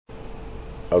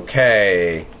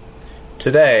Okay,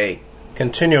 today,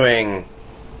 continuing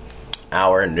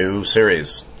our new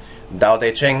series, Tao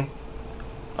Te Ching,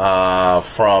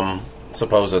 from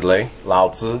supposedly Lao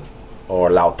Tzu or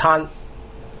Lao Tan.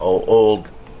 Old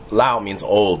Lao means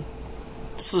old.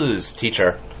 Tzu is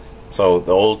teacher, so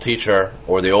the old teacher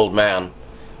or the old man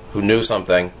who knew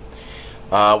something.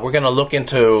 We're going to look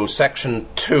into section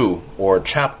 2 or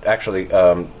chapter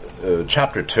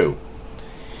 2.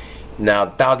 Now,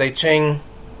 Tao Te Ching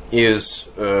is,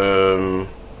 the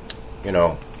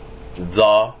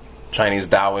Chinese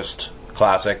Taoist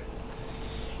classic.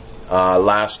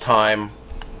 Last time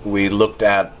we looked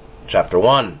at chapter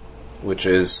 1, which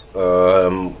is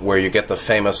where you get the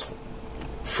famous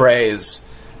phrase,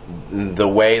 the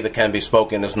way that can be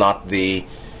spoken is not the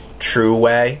true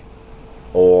way,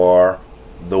 or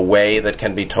the way that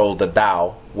can be told, the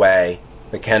Tao way,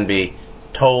 that can be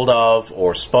told of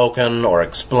or spoken or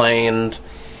explained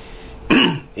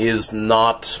is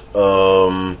not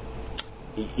the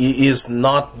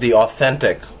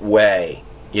authentic way.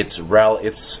 It's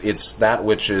that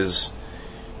which is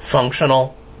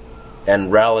functional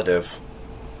and relative,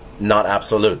 not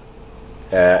absolute.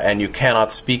 And you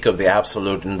cannot speak of the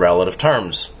absolute in relative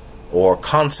terms, or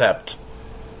concept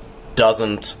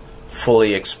doesn't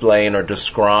fully explain or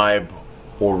describe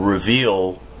or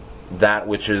reveal that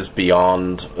which is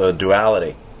beyond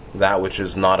duality. That which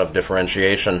is not of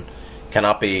differentiation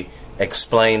cannot be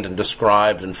explained and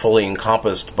described and fully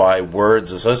encompassed by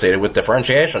words associated with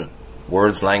differentiation.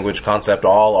 Words, language, concept,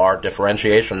 all are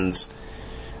differentiations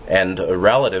and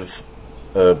relative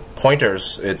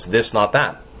pointers. It's this, not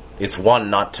that. It's one,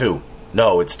 not two.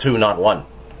 No, it's two, not one.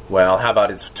 Well, how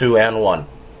about it's two and one?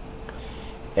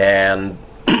 And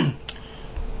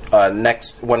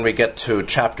next, when we get to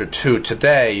chapter 2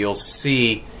 today, you'll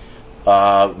see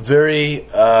very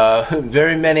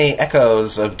many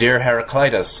echoes of Dear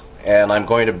Heraclitus, and I'm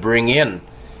going to bring in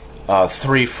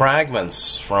 3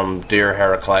 fragments from Dear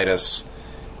Heraclitus.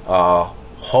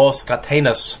 Hos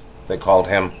Catanus, they called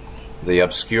him, the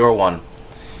obscure one,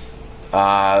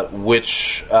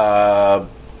 which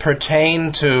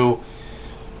pertain to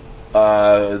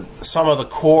some of the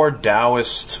core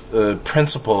Taoist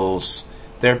principles.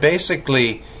 They're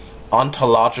basically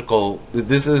ontological.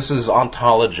 This is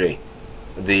ontology,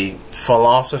 the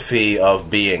philosophy of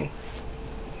being,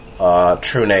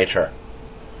 true nature.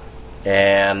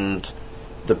 And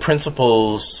the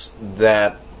principles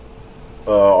that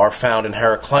are found in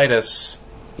Heraclitus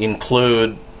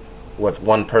include what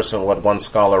one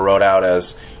scholar wrote out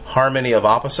as harmony of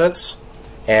opposites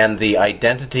and the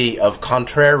identity of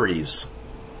contraries.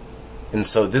 And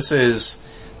so this is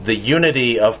the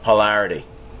unity of polarity.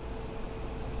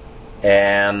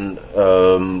 And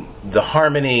the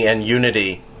harmony and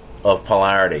unity of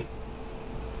polarity.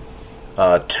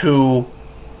 2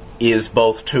 is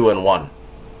both 2 and 1.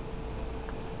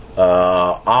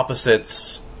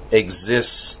 Opposites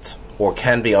exist or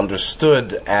can be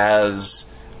understood as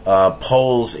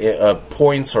poles,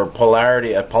 points, or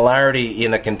polarity. A polarity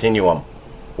in a continuum,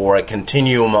 or a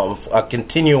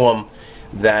continuum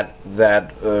that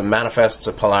manifests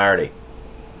a polarity.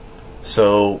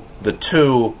 So the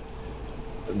 2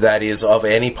 that is of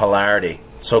any polarity,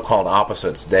 so-called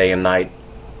opposites, day and night,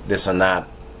 this and that,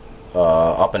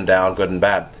 up and down, good and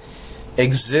bad,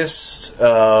 exists,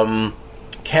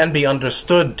 can be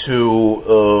understood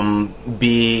to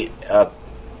be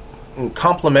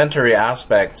complementary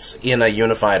aspects in a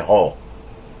unified whole.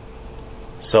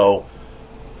 So,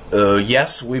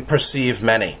 yes, we perceive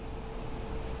many,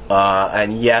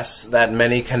 and yes, that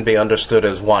many can be understood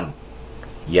as one.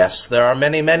 Yes, there are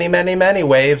many, many, many, many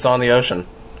waves on the ocean.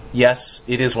 Yes,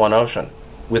 it is one ocean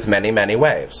with many, many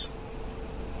waves.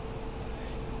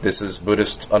 This is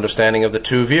Buddhist understanding of the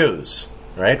 2 views,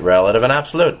 right? Relative and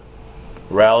absolute.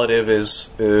 Relative is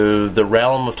the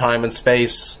realm of time and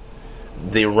space,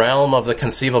 the realm of the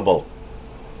conceivable.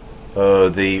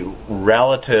 The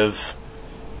relative,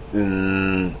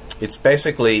 it's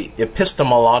basically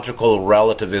epistemological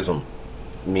relativism,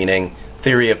 meaning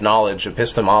theory of knowledge,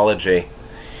 epistemology.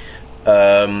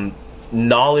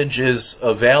 Knowledge is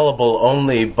available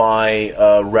only by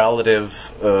relative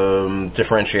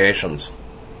differentiations.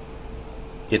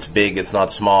 It's big, it's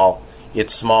not small.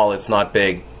 It's small, it's not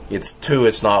big. It's 2,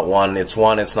 it's not 1. It's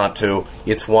 1, it's not 2.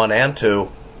 It's 1 and 2.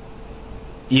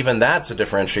 Even that's a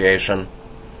differentiation.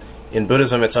 In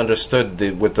Buddhism, it's understood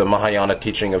with the Mahayana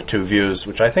teaching of 2 views,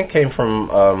 which I think came from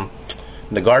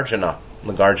Nagarjuna.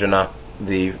 Nagarjuna,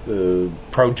 the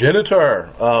progenitor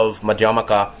of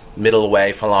Madhyamaka, middle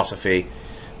way philosophy,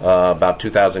 about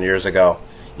 2,000 years ago.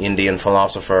 Indian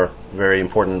philosopher, very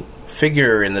important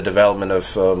figure in the development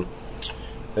of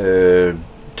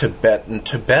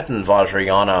Tibetan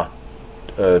Vajrayana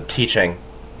teaching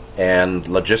and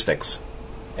logistics.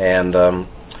 And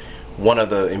one of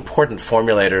the important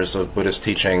formulators of Buddhist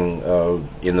teaching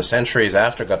in the centuries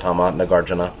after Gautama,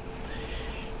 Nagarjuna,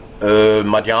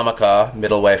 Madhyamaka,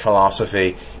 middle way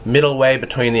philosophy, middle way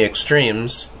between the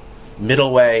extremes,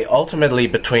 middle way ultimately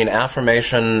between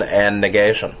affirmation and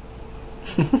negation.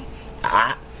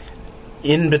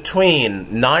 In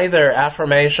between, neither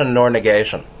affirmation nor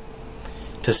negation.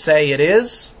 To say it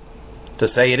is, to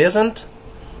say it isn't,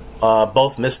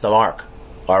 both miss the mark,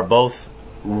 are both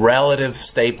relative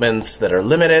statements that are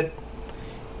limited,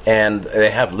 and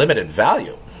they have limited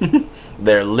value.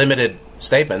 They're limited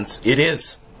statements. It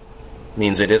is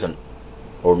means it isn't.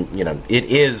 Or, it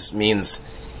is means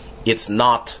it's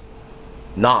not.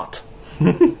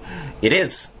 It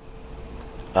is.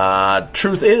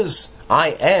 Truth is,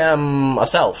 I am a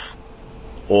self.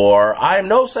 Or, I'm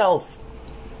no self.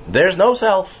 There's no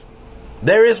self.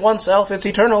 There is one self, it's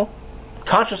eternal.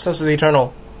 Consciousness is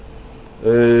eternal.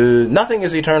 Nothing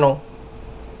is eternal.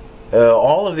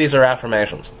 All of these are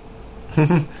affirmations.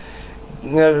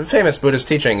 Famous Buddhist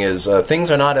teaching is, things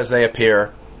are not as they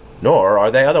appear, nor are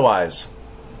they otherwise.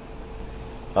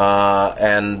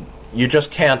 And you just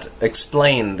can't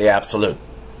explain the absolute.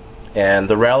 And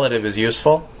the relative is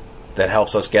useful. That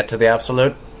helps us get to the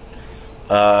absolute.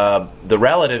 The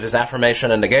relative is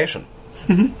affirmation and negation.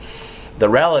 The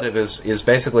relative is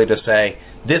basically to say,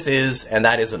 this is and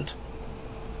that isn't.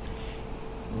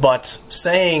 But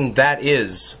saying that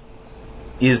is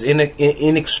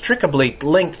inextricably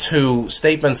linked to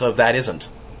statements of that isn't,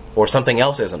 or something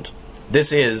else isn't.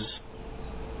 This is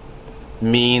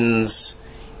means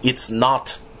it's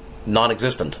not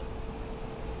non-existent.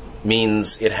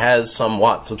 Means it has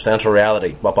somewhat substantial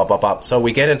reality. So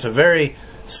we get into very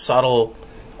subtle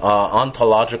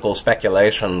ontological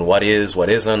speculation, what is, what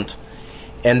isn't.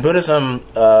 And Buddhism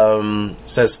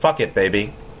says, fuck it,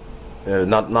 baby.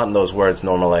 Not in those words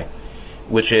normally.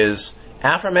 Which is,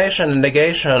 affirmation and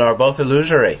negation are both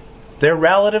illusory. They're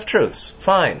relative truths.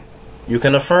 Fine. You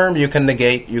can affirm, you can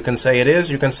negate, you can say it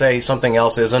is, you can say something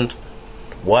else isn't.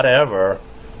 Whatever.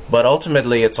 But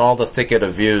ultimately, it's all the thicket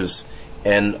of views.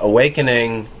 And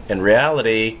awakening and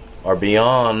reality are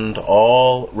beyond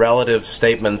all relative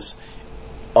statements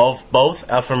of both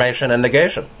affirmation and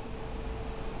negation.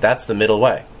 That's the middle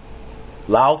way.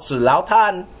 Lao Tzu, Lao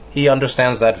Tan, he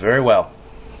understands that very well.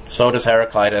 So does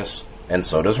Heraclitus, and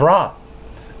so does Ra.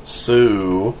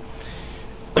 So,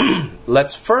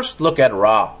 let's first look at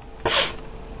Ra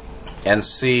and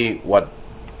see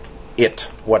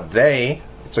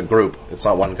it's a group, it's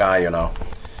not one guy,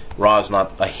 Ra is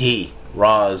not a he,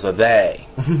 Ra is a they.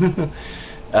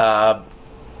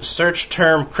 Search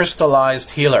term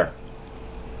crystallized healer.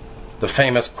 The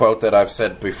famous quote that I've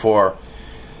said before.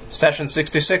 Session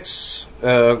 66,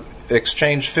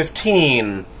 exchange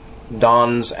 15,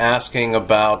 Don's asking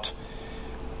about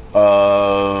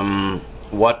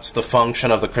what's the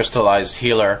function of the crystallized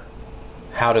healer?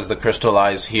 How does the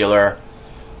crystallized healer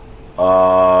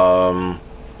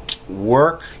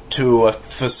work to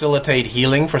facilitate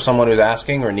healing for someone who's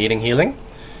asking or needing healing?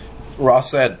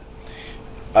 Ross said,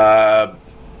 Don's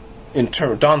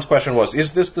question was,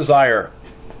 is this desire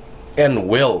and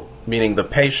will, meaning the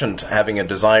patient having a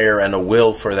desire and a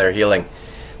will for their healing,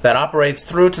 that operates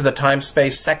through to the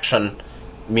time-space section,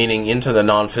 meaning into the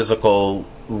non-physical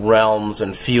realms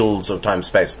and fields of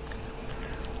time-space.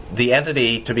 The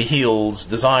entity to be healed's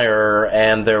desire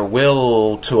and their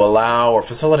will to allow or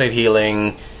facilitate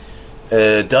healing,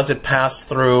 does it pass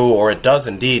through, or it does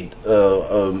indeed,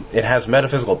 it has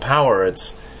metaphysical power,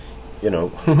 it's,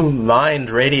 mind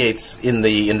radiates in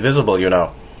the invisible,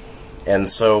 and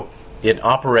so it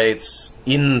operates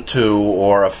into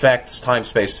or affects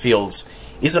time-space fields.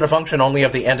 Is it a function only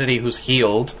of the entity who's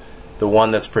healed, the one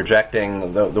that's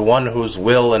projecting, the one whose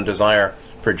will and desire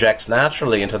projects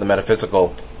naturally into the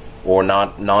metaphysical or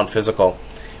non-physical?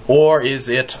 Or is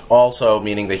it also,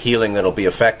 meaning the healing that'll be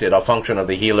affected, a function of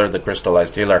the healer, the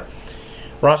crystallized healer?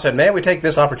 Ross said, may we take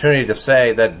this opportunity to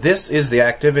say that this is the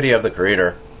activity of the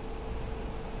Creator,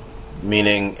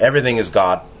 meaning everything is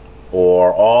God,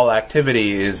 or all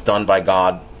activity is done by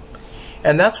God.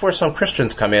 And that's where some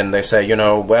Christians come in. They say,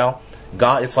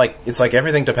 God, it's like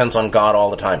everything depends on God all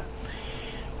the time.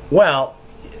 Well,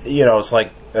 it's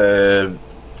like,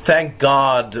 thank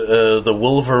God the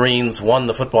Wolverines won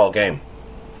the football game.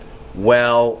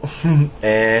 Well,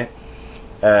 the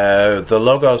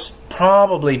Logos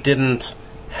probably didn't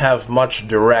have much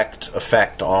direct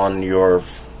effect on your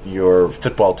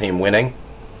football team winning.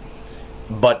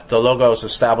 But the Logos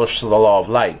established the law of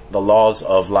light, the laws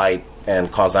of light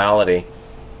and causality,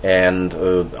 and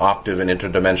octave and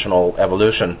interdimensional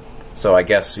evolution. So I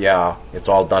guess, yeah, it's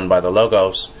all done by the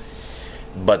Logos.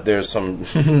 But there's some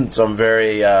some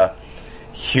very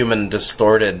human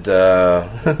distorted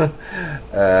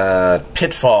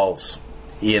pitfalls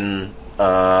in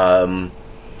that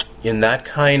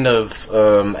kind of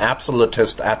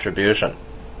absolutist attribution,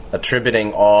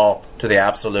 attributing all to the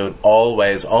absolute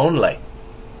always only.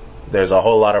 There's a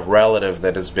whole lot of relative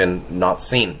that has been not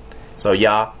seen. So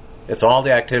yeah, it's all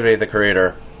the activity of the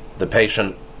Creator, the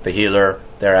patient, the healer,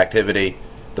 their activity,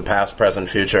 the past, present,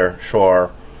 future,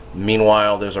 sure.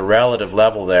 Meanwhile, there's a relative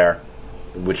level there,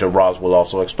 which Raz will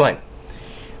also explain.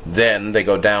 Then they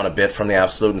go down a bit from the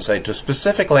absolute and say, to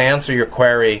specifically answer your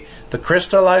query, the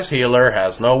crystallized healer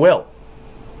has no will.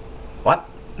 What?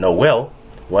 No will?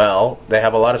 Well, they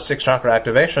have a lot of sixth chakra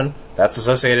activation. That's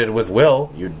associated with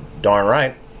will. You're darn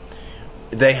right.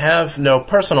 They have no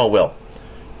personal will.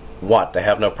 What? They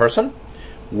have no person?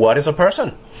 What is a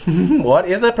person? What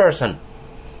is a person?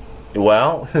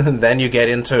 Well, then you get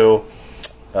into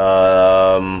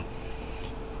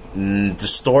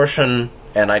distortion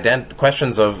and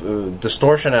questions of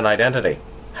distortion and identity.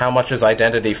 How much is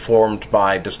identity formed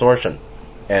by distortion?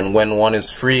 And when one is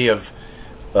free of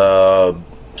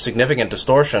significant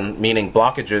distortion, meaning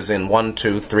blockages in 1,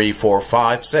 2, 3, 4,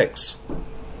 5, 6.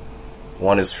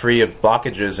 One is free of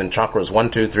blockages in chakras 1,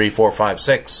 2, 3, 4, 5,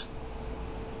 6.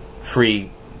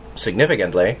 Free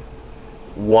significantly.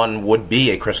 One would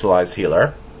be a crystallized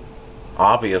healer.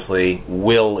 Obviously,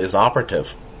 will is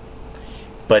operative.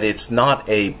 But it's not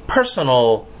a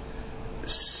personal,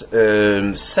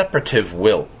 separative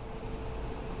will.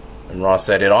 And Ross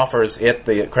said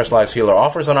the crystallized healer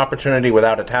offers an opportunity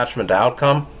without attachment to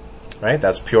outcome. Right?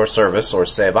 That's pure service or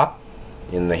seva.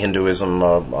 In the Hinduism,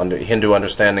 Hindu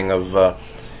understanding of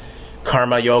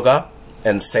karma yoga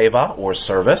and seva or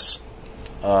service.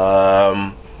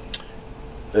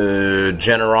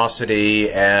 Generosity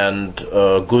and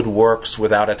good works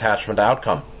without attachment to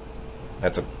outcome.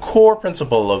 That's a core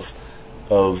principle of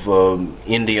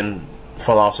Indian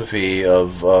philosophy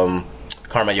of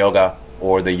karma yoga,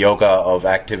 or the yoga of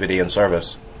activity and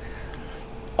service.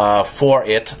 For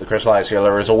it, the crystallized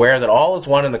healer is aware that all is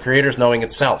one in the Creator's knowing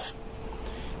itself.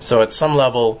 So at some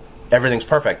level, everything's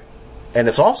perfect. And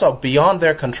it's also beyond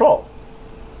their control.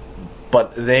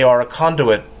 But they are a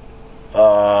conduit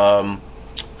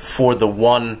for the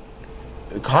one.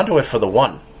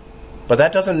 But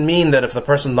that doesn't mean that if the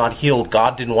person's not healed,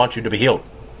 God didn't want you to be healed.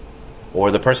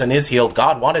 Or the person is healed,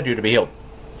 God wanted you to be healed.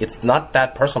 It's not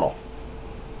that personal.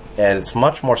 And it's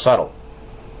much more subtle.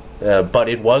 But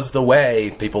it was the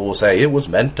way. People will say, it was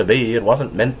meant to be, it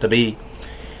wasn't meant to be.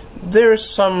 There's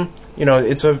some,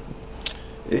 it's a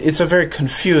very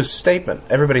confused statement.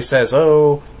 Everybody says,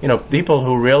 people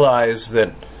who realize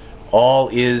that all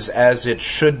is as it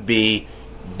should be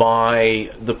by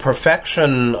the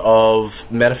perfection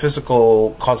of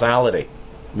metaphysical causality,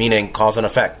 meaning cause and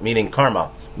effect, meaning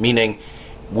karma, meaning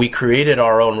we created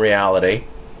our own reality.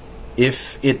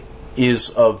 If it is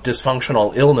of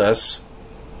dysfunctional illness,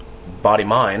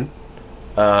 body-mind,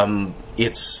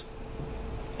 it's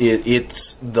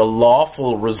the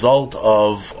lawful result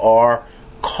of our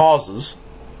causes,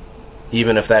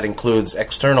 even if that includes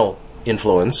external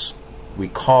influence. We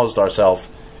caused ourselves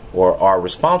or are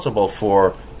responsible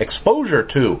for exposure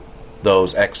to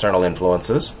those external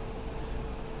influences.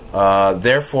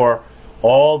 Therefore,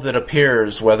 all that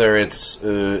appears, whether it's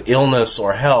illness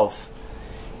or health,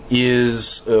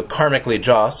 is karmically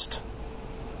just,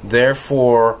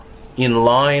 therefore in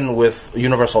line with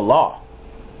universal law.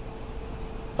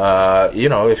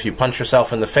 If you punch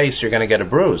yourself in the face, you're going to get a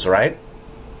bruise, right?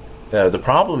 The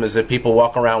problem is that people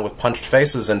walk around with punched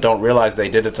faces and don't realize they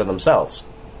did it to themselves.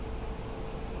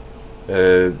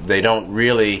 They don't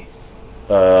really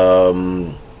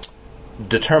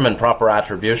determine proper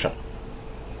attribution.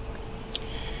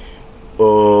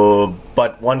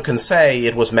 But one can say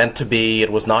it was meant to be,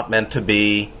 it was not meant to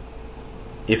be.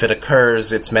 If it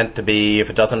occurs, it's meant to be. If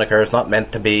it doesn't occur, it's not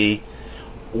meant to be.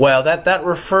 Well, that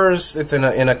refers, it's in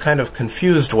a kind of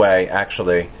confused way,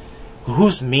 actually.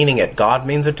 Who's meaning it? God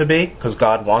means it to be? Because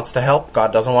God wants to help?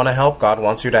 God doesn't want to help? God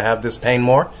wants you to have this pain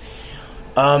more?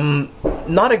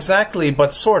 Not exactly,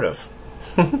 but sort of.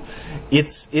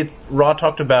 Ra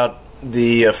talked about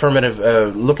the affirmative,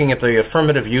 looking at the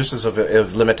affirmative uses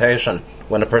of limitation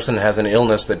when a person has an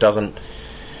illness that doesn't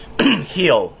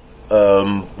heal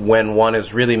when one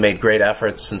has really made great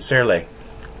efforts sincerely.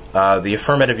 The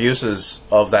affirmative uses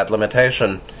of that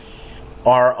limitation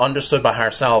are understood by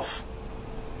higher self,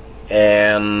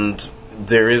 and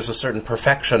there is a certain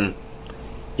perfection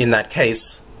in that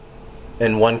case,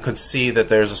 and one could see that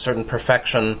there's a certain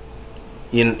perfection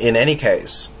in any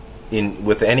case,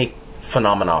 with any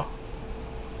phenomena.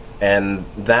 And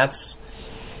that's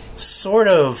sort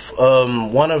of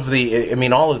one of the... I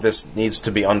mean, all of this needs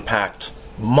to be unpacked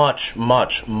much,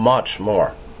 much, much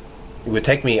more. It would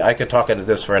take me... I could talk into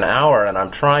this for an hour, and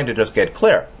I'm trying to just get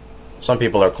clear. Some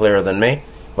people are clearer than me,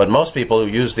 but most people who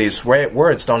use these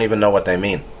words don't even know what they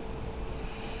mean.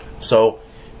 So,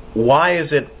 why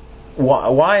is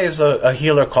a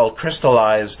healer called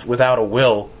crystallized without a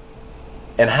will,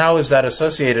 and how is that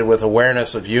associated with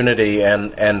awareness of unity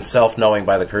and self-knowing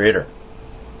by the Creator?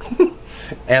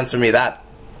 Answer me that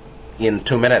in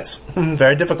 2 minutes.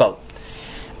 Very difficult.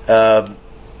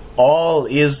 All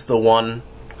is the one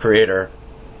Creator,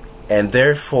 and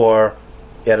therefore,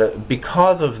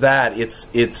 because of that, it's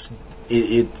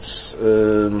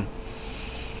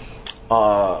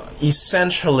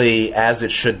essentially as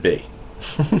it should be,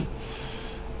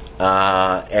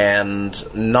 and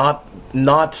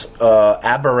not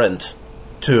aberrant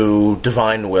to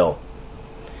divine will.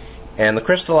 And the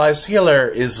crystallized healer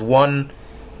is one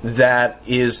that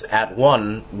is at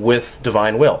one with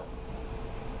divine will,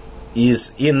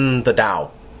 is in the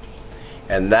Tao.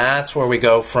 And that's where we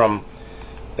go from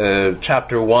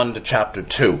chapter 1 to chapter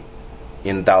 2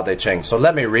 in Tao Te Ching. So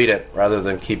let me read it rather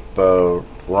than keep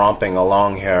romping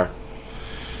along here.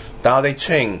 Tao Te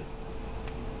Ching,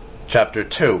 chapter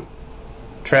 2.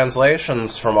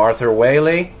 Translations from Arthur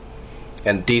Whaley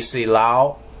and D.C.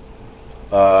 Lau.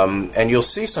 And you'll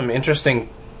see some interesting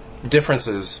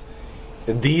differences.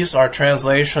 These are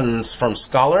translations from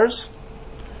scholars,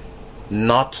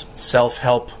 not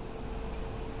self-help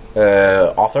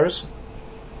authors.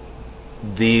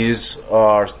 These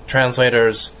are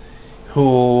translators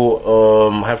who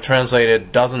have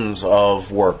translated dozens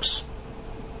of works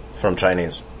from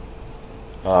Chinese,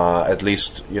 at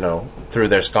least, through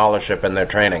their scholarship and their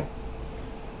training,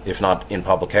 if not in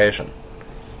publication.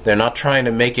 They're not trying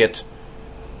to make it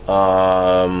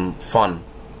fun.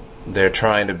 They're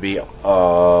trying to be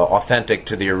authentic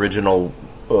to the original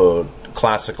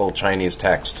classical Chinese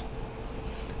text.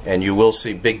 And you will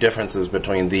see big differences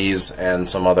between these and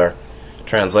some other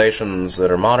translations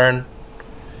that are modern.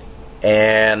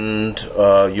 And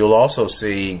you'll also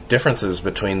see differences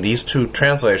between these two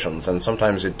translations, and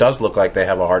sometimes it does look like they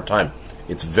have a hard time.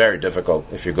 It's very difficult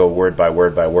if you go word by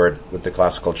word by word with the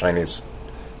classical Chinese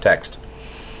text.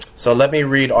 So let me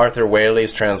read Arthur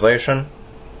Whaley's translation,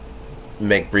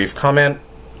 make brief comment,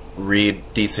 read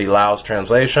D.C. Lau's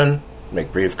translation,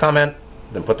 make brief comment,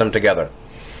 then put them together.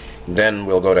 Then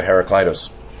we'll go to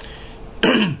Heraclitus.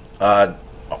 Tao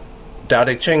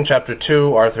Te Ching, chapter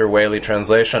 2, Arthur Whaley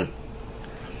translation.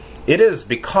 It is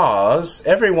because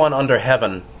everyone under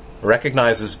heaven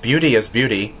recognizes beauty as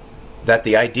beauty that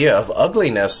the idea of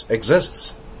ugliness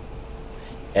exists.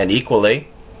 And equally,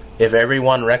 if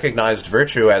everyone recognized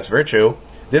virtue as virtue,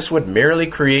 this would merely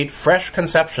create fresh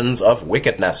conceptions of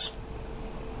wickedness.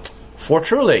 For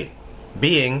truly,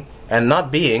 being and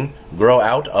not being grow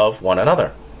out of one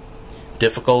another.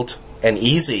 Difficult and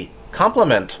easy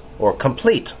complement or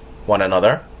complete one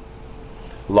another.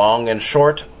 Long and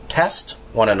short test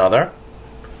one another.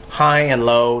 High and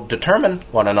low determine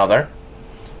one another.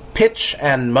 Pitch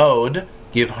and mode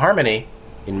give harmony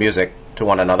in music to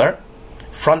one another.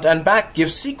 Front and back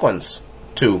give sequence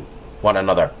to one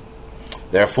another.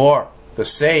 Therefore, the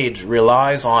sage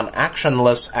relies on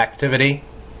actionless activity,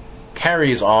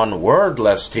 carries on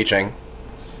wordless teaching,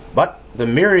 but the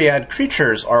myriad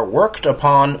creatures are worked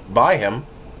upon by him.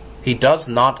 He does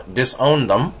not disown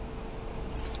them.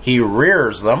 He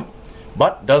rears them,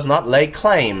 but does not lay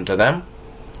claim to them,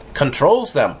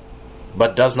 controls them,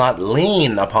 but does not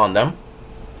lean upon them,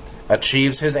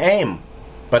 achieves his aim,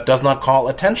 but does not call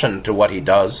attention to what he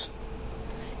does.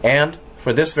 And,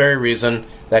 for this very reason,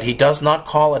 that he does not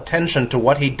call attention to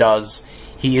what he does,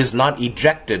 he is not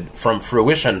ejected from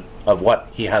fruition of what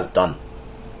he has done.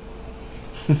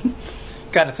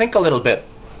 Got to think a little bit.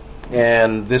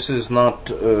 And this is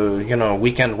not,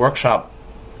 weekend workshop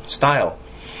style.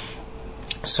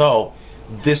 So,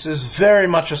 this is very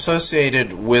much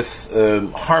associated with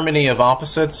harmony of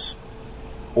opposites,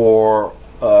 or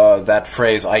that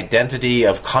phrase, identity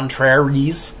of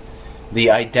contraries. The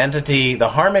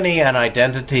harmony and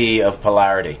identity of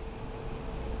polarity.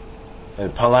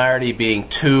 And polarity being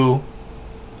two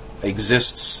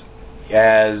exists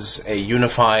as a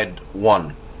unified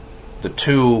one. The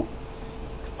two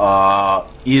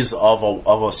is of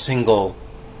a single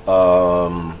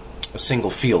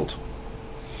field.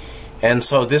 And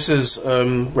so this is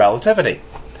relativity.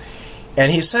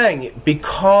 And he's saying,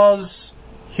 because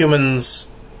humans,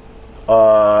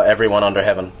 everyone under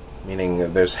heaven,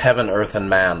 meaning there's heaven, earth, and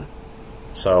man,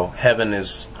 So heaven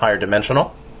is higher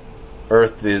dimensional,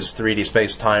 earth is 3D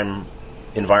space-time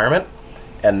environment,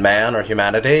 and man or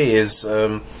humanity is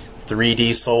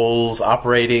 3D souls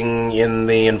operating in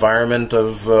the environment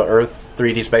of earth,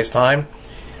 3D space-time,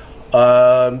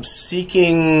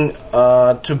 seeking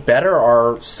to better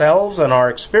ourselves and our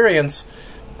experience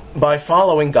by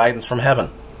following guidance from heaven.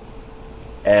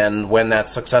 And when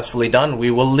that's successfully done, we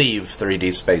will leave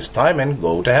 3D space-time and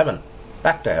go to heaven,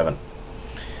 back to heaven.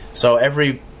 So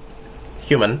every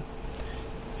human,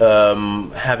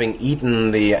 having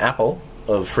eaten the apple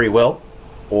of free will,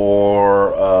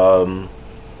 or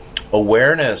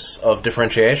awareness of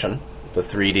differentiation, the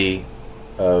 3D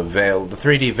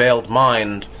veiled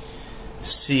mind,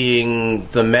 seeing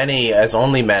the many as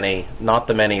only many, not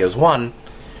the many as one,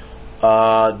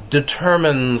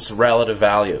 determines relative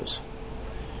values.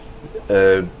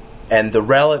 And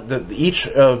each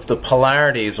of the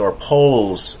polarities or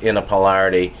poles in a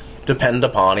polarity depend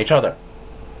upon each other.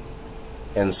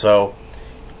 And so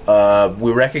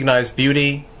we recognize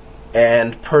beauty,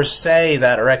 and per se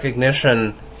that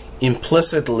recognition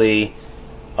implicitly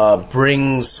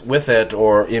brings with it,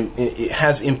 or it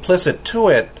has implicit to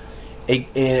it,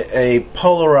 a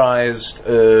polarized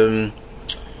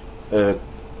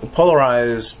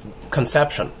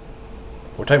conception.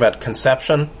 We're talking about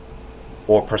conception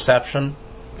or perception.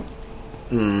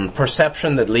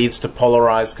 Perception that leads to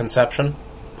polarized conception.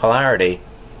 Polarity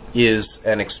is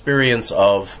an experience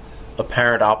of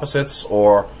apparent opposites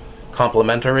or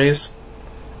complementaries.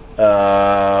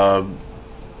 And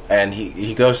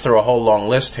he goes through a whole long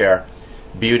list here.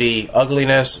 Beauty,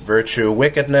 ugliness, virtue,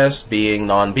 wickedness, being,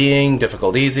 non-being,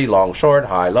 difficult, easy, long, short,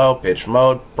 high, low, pitch,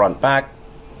 mode, front, back.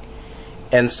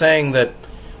 And saying that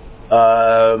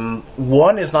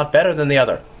one is not better than the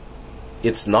other.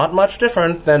 It's not much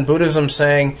different than Buddhism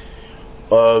saying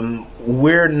one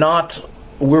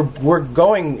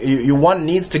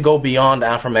needs to go beyond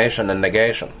affirmation and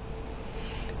negation.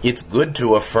 It's good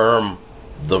to affirm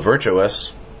the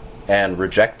virtuous and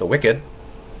reject the wicked,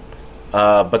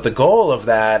 but the goal of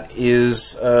that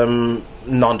is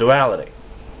non-duality,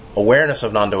 awareness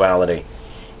of non-duality,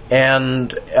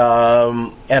 and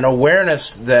an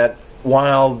awareness that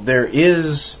while there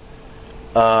is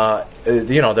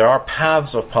there are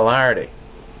paths of polarity,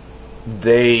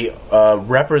 they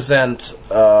represent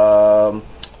a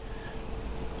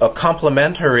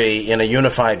complementary in a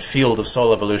unified field of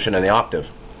soul evolution in the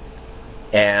octave.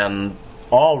 And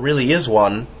all really is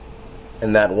one,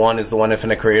 and that one is the one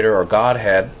infinite creator or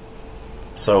Godhead.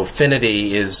 So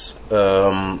finity is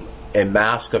a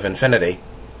mask of infinity.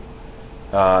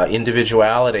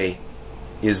 Individuality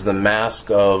is the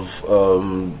mask of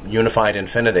unified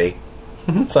infinity.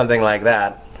 Something like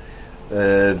that.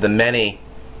 The many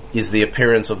is the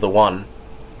appearance of the one.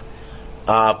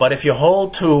 But if you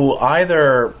hold to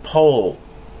either pole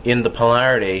in the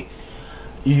polarity,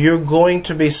 you're going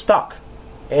to be stuck.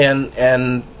 And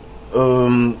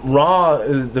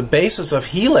the basis of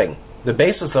healing, the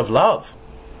basis of love,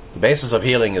 the basis of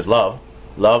healing is love.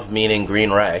 Love meaning green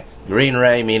ray. Green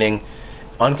ray meaning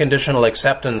unconditional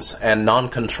acceptance and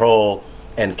non-control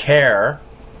and care,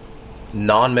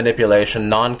 non-manipulation,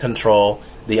 non-control,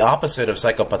 the opposite of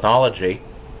psychopathology,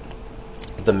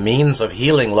 the means of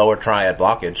healing lower triad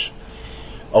blockage,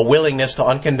 a willingness to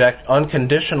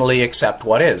unconditionally accept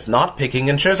what is, not picking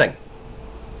and choosing.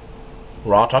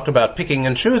 Ra talked about picking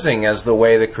and choosing as the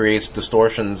way that creates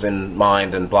distortions in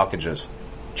mind and blockages.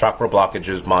 Chakra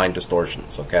blockages, mind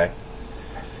distortions, okay?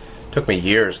 Took me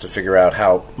years to figure out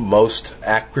how most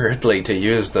accurately to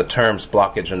use the terms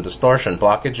blockage and distortion.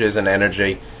 Blockage is an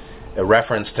energy, a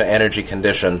reference to energy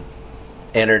condition,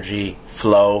 energy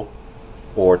flow,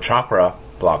 or chakra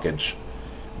blockage.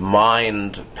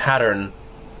 Mind pattern,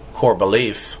 core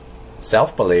belief,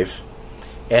 self-belief,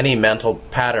 any mental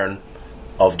pattern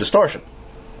of distortion,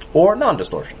 or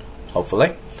non-distortion,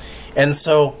 hopefully. And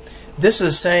so this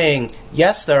is saying,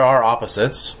 yes, there are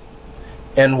opposites,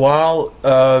 and while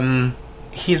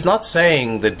he's not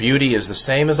saying that beauty is the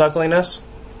same as ugliness,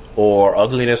 or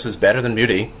ugliness is better than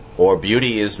beauty, or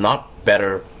beauty is not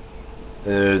better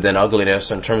than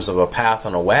ugliness in terms of a path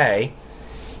and a way,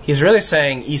 he's really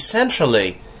saying,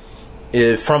 essentially,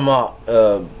 from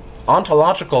a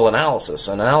ontological analysis,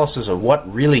 an analysis of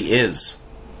what really is,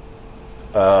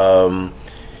 what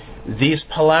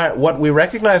we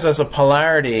recognize as a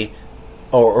polarity,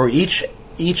 or each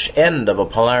end of a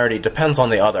polarity depends on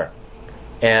the other,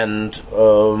 and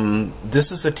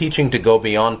this is a teaching to go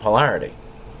beyond polarity,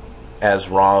 as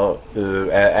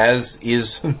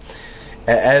is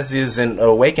in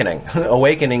awakening.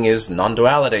 Awakening is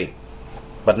non-duality,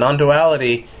 but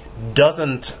non-duality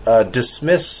doesn't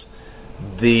dismiss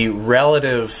the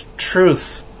relative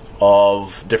truth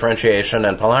of differentiation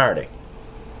and polarity.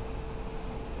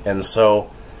 And so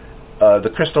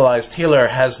the crystallized healer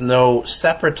has no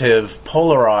separative,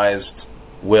 polarized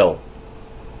will.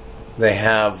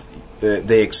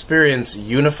 They experience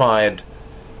unified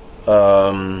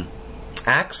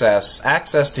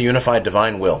access to unified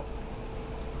divine will,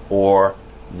 or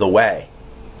the way.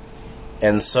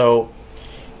 And so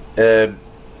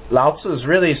Lao Tzu is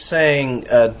really saying,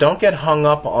 don't get hung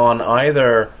up on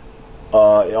either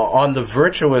on the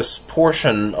virtuous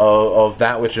portion of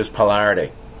that which is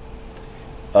polarity,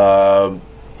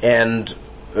 and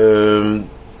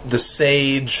the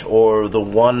sage, or the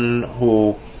one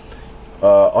who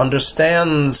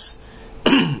understands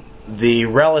the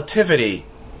relativity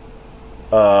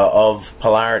of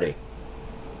polarity,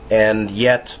 and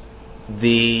yet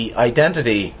the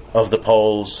identity of the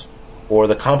poles, or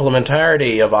the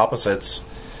complementarity of opposites,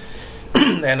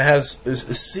 and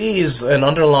sees an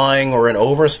underlying or an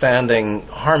overstanding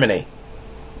harmony,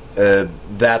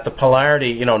 that the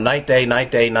polarity, night day,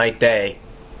 night day, night day,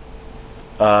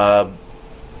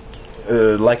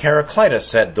 like Heraclitus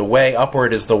said, the way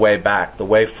upward is the way back, the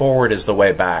way forward is the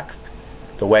way back,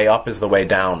 the way up is the way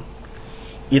down.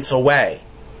 It's a way.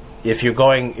 If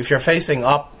you're facing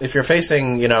up, if you're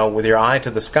facing, with your eye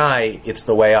to the sky, it's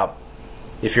the way up.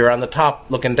 If you're on the top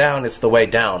looking down, it's the way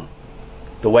down.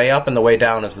 The way up and the way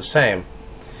down is the same.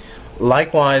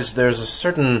 Likewise, there's a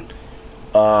certain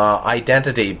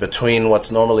identity between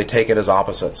what's normally taken as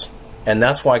opposites. And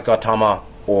that's why Gautama,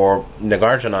 or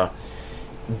Nagarjuna,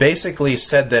 basically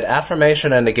said that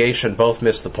affirmation and negation both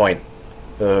miss the point.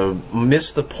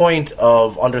 Miss the point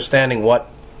of understanding what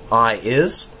I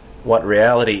is, what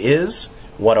reality is,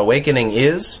 what awakening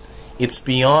is. It's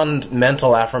beyond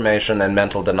mental affirmation and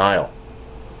mental denial.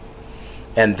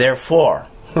 And therefore,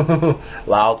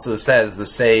 Lao Tzu says the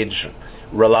sage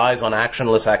relies on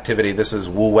actionless activity. This is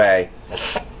Wu Wei.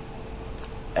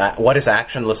 What is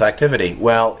actionless activity?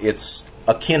 Well, it's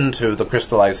akin to the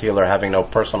crystallized healer having no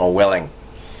personal willing.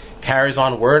 Carries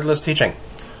on wordless teaching.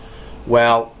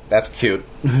 Well, that's cute.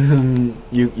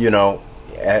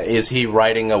 Is he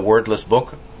writing a wordless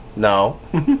book? No.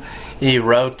 He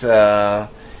wrote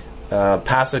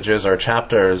passages or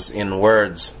chapters in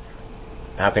words.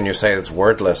 How can you say it's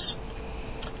wordless?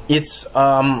 It's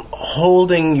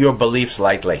holding your beliefs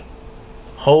lightly.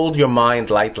 Hold your mind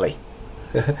lightly.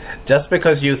 Just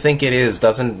because you think it is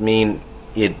doesn't mean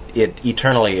it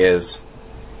eternally is,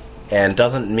 and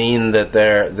doesn't mean that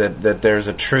there's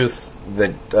a truth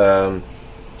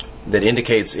that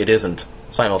indicates it isn't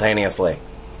simultaneously.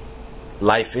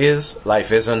 Life is,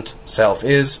 life isn't. Self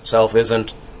is, self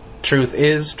isn't. Truth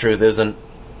is, truth isn't.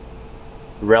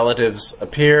 Relatives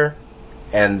appear,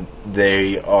 and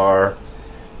they are,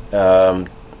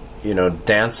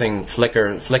 dancing,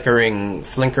 flickering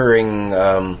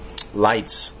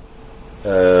lights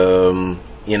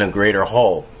in a greater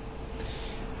whole.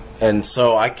 And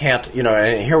so I can't,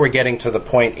 and here we're getting to the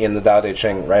point in the Tao Te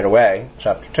Ching right away,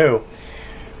 chapter 2,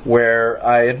 where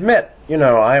I admit,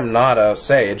 I am not a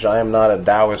sage, I am not a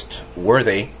Taoist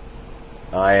worthy,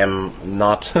 I am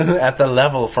not at the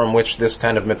level from which this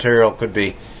kind of material could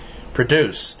be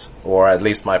produced, or at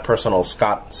least my personal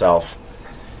Scott self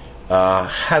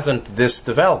hasn't this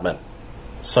development.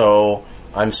 So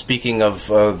I'm speaking of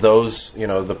those,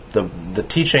 the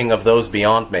teaching of those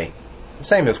beyond me.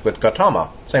 Same as with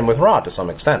Gautama, same with Ra to some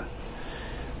extent.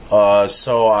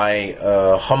 So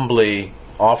I humbly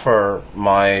offer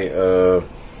my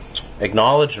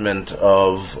acknowledgement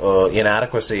of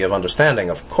inadequacy of understanding,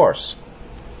 of course.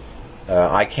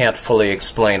 I can't fully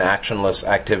explain actionless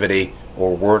activity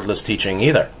or wordless teaching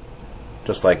either,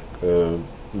 just like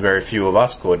very few of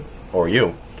us could, or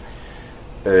you.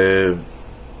 But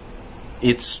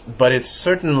it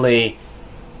certainly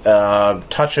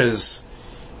touches.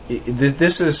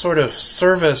 This is sort of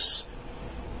service,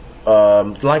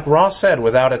 like Ra said,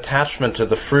 without attachment to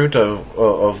the fruit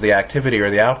of the activity or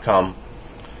the outcome.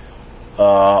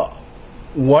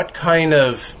 What kind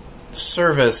of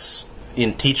service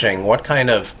in teaching, what kind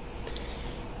of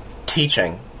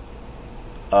teaching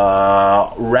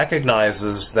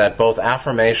recognizes that both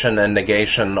affirmation and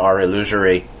negation are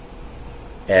illusory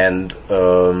and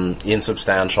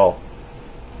insubstantial,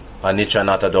 anicca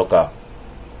anatta dukkha,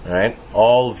 right?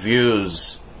 All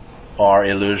views are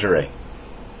illusory.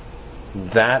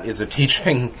 That is a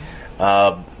teaching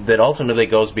that ultimately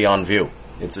goes beyond view.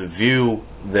 It's a view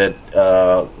that,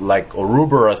 like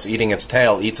Ouroboros eating its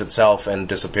tail, eats itself and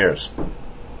disappears.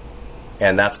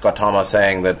 And that's Gautama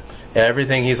saying that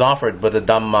everything he's offered, Buddha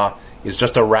Dhamma, is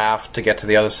just a raft to get to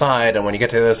the other side, and when you get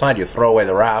to the other side, you throw away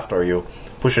the raft or you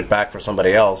push it back for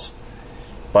somebody else.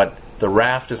 but the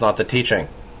raft is not the teaching.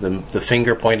 The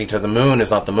finger pointing to the moon is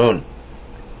not the moon.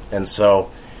 And so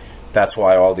that's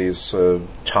why all these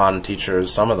Chan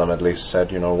teachers, some of them at least,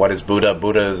 said, what is Buddha?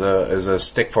 Buddha is a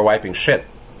stick for wiping shit,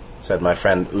 said my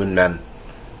friend Unmen.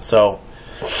 So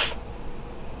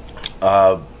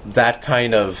that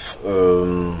kind of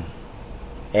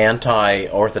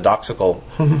anti-orthodoxical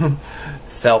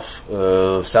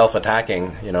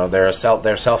self-attacking, they're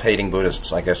self-hating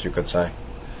Buddhists, I guess you could say.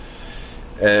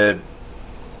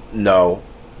 No.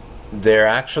 They're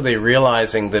actually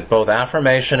realizing that both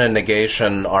affirmation and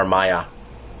negation are maya,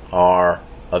 are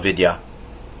avidya,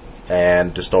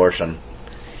 and distortion.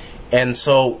 And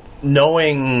so,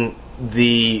 knowing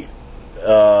the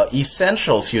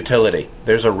essential futility,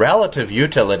 there's a relative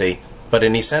utility, but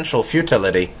an essential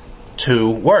futility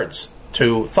to words,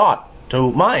 to thought,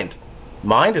 to mind.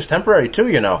 Mind is temporary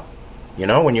too,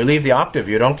 when you leave the octave,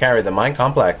 you don't carry the mind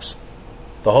complex.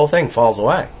 The whole thing falls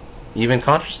away. Even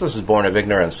consciousness is born of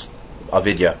ignorance,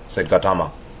 avidya, said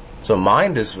Gautama. So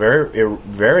mind is very,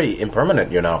 very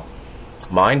impermanent,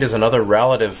 Mind is another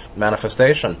relative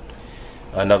manifestation,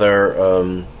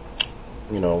 another,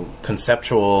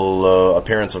 conceptual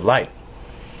appearance of light.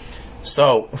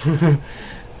 So,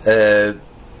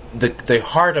 the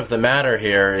heart of the matter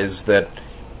here is that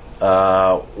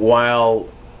while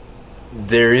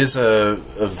there is a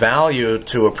value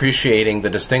to appreciating the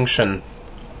distinction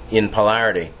in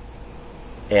polarity,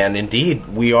 and indeed,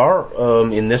 we are,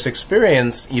 in this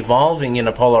experience, evolving in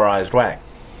a polarized way.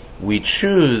 We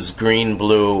choose green,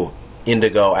 blue,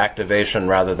 indigo activation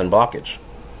rather than blockage.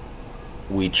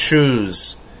 We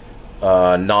choose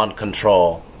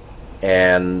non-control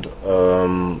and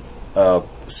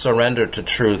surrender to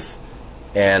truth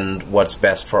and what's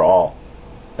best for all.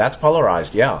 That's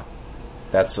polarized, yeah.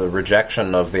 That's a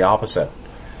rejection of the opposite.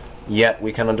 Yet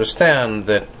we can understand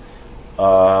that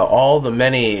all the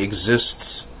many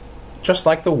exists just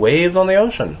like the waves on the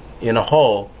ocean in a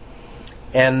whole,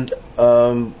 and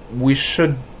we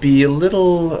should be a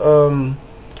little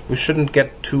we shouldn't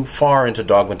get too far into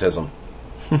dogmatism.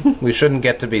 We shouldn't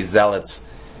get to be zealots,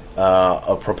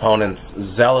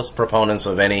 zealous proponents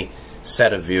of any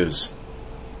set of views.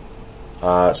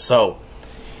 So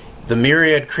the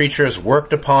myriad creatures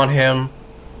worked upon him,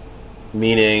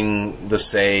 meaning the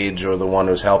sage or the one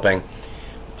who's helping.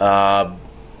 The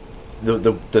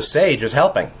sage is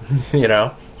helping,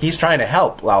 He's trying to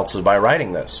help Lao Tzu by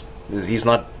writing this. He's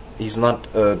not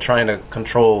trying to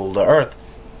control the earth.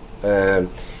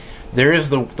 There is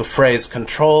the phrase,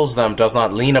 controls them, does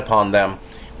not lean upon them.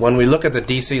 When we look at the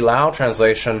D.C. Lau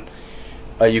translation,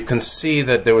 you can see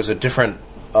that there was a different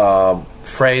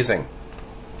phrasing.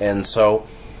 And so,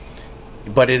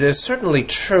 but it is certainly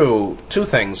true, two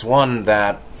things. One,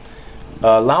 that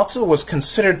Lao Tzu was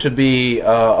considered to be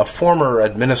a former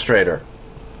administrator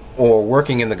or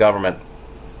working in the government.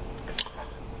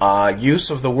 Use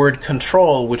of the word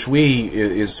control, which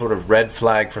is sort of red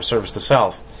flag for service to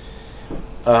self.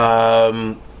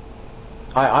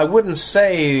 I wouldn't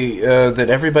say that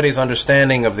everybody's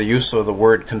understanding of the use of the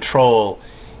word control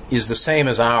is the same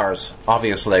as ours,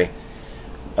 obviously.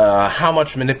 How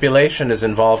much manipulation is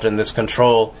involved in this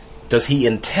control does he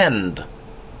intend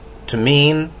to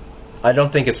mean? I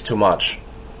don't think it's too much.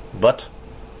 But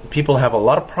people have a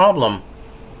lot of problem.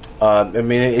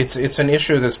 It's an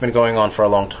issue that's been going on for a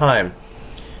long time.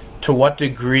 To what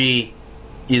degree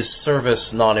is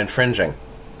service non-infringing?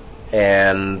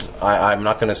 And I'm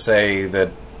not going to say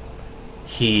that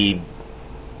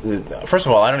first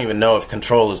of all, I don't even know if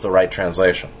control is the right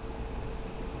translation.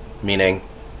 Meaning,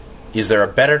 is there a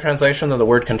better translation than the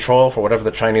word control for whatever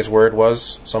the Chinese word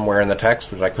was somewhere in the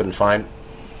text, which I couldn't find?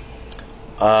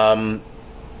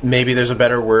 Maybe there's a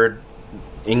better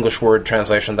English word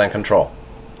translation than control.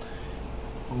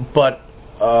 But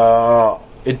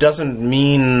it doesn't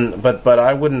mean. But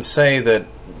I wouldn't say that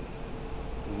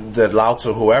Lao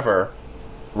Tzu, whoever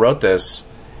wrote this,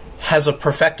 has a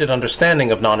perfected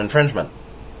understanding of non-infringement.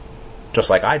 Just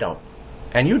like I don't,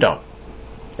 and you don't.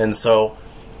 And so,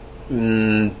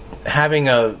 having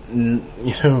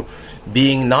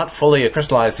being not fully a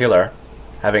crystallized healer,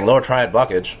 having lower triad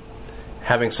blockage,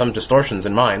 having some distortions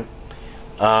in mind,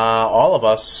 all of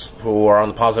us who are on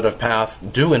the positive path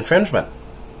do infringement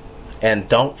and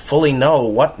don't fully know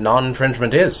what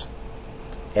non-infringement is.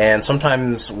 And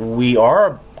sometimes we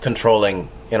are controlling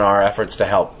in our efforts to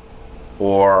help,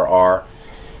 or are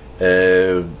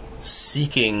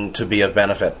seeking to be of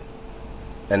benefit.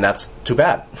 And that's too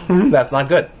bad. That's not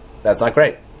good. That's not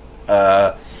great.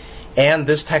 And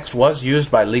this text was used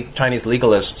by Chinese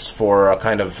legalists for a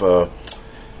kind of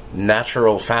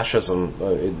natural fascism.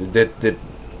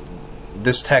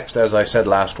 this text, as I said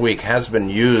last week, has been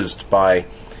used by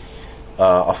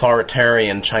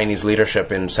authoritarian Chinese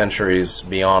leadership in centuries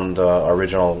beyond the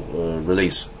original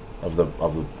release of the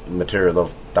material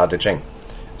of Tao Te Ching.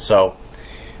 So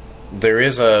there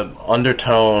is a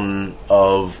undertone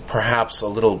of perhaps a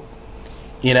little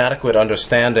inadequate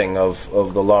understanding of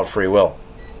the law of free will,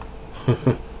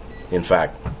 in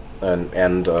fact, and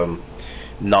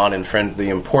the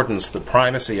importance, the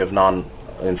primacy of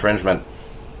non-infringement.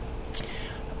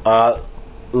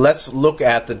 Let's look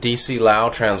at the D.C. Lau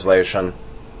translation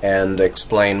and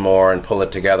explain more and pull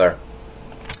it together.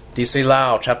 D.C.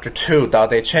 Lau, Chapter 2, Tao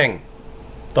Te Ching.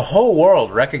 The whole world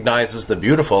recognizes the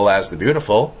beautiful as the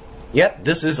beautiful, yet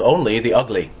this is only the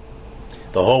ugly.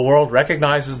 The whole world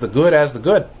recognizes the good as the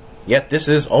good, yet this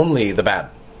is only the bad.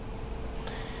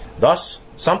 Thus,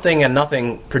 something and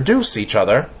nothing produce each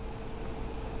other.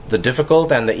 The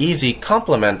difficult and the easy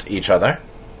complement each other.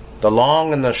 The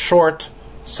long and the short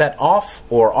set off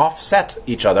or offset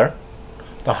each other.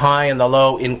 The high and the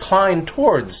low incline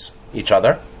towards each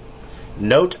other.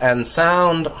 Note and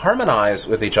sound harmonize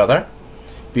with each other.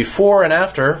 Before and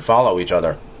after follow each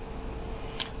other.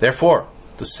 Therefore,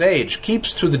 the sage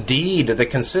keeps to the deed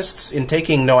that consists in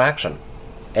taking no action,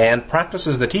 and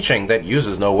practices the teaching that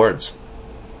uses no words.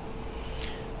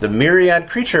 The myriad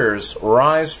creatures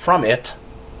rise from it,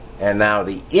 and now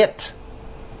the it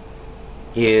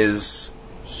is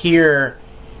here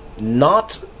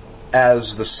not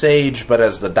as the sage but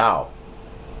as the Tao.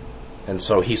 And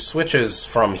so he switches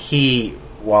from he,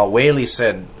 while Whaley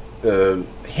said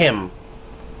him,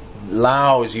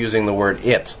 Lau is using the word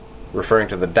it, referring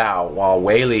to the Tao, while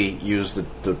Whaley used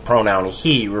the pronoun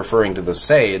he, referring to the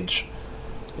sage,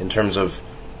 in terms of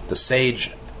the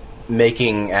sage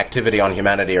making activity on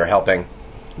humanity or helping,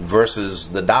 versus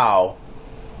the Tao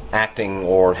acting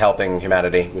or helping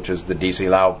humanity, which is the D.C.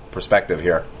 Lau perspective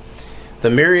here. The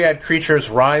myriad creatures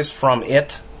rise from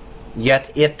it,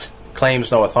 yet it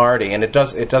claims no authority, and it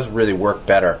does really work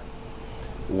better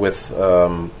with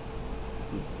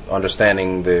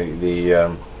understanding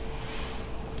that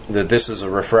this is a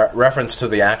reference to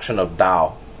the action of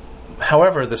Tao.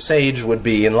 However, the sage would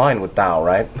be in line with Tao,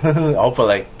 right?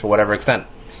 Hopefully, to whatever extent.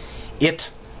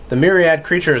 It, the myriad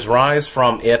creatures rise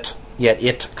from it, yet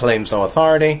it claims no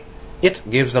authority. It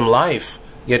gives them life,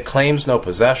 yet claims no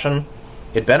possession.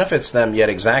 It benefits them, yet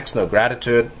exacts no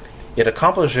gratitude. It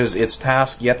accomplishes its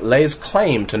task, yet lays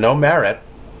claim to no merit.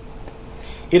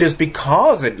 It is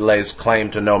because it lays claim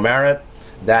to no merit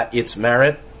that its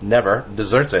merit never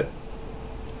deserts it.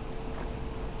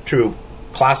 True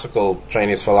classical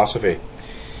Chinese philosophy.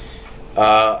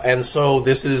 And so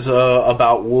this is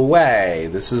about Wu Wei.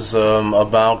 This is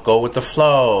about go with the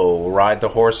flow, ride the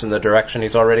horse in the direction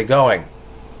he's already going,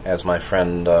 as my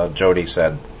friend Jody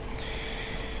said.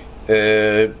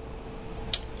 The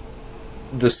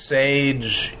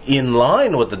sage in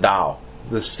line with the Tao.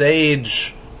 The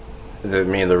sage, the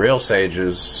real sage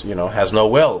is, has no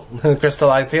will. The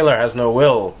crystallized healer has no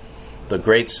will. The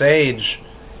great sage,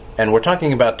 and we're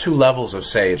talking about two levels of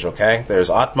sage, okay? There's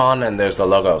Atman and there's the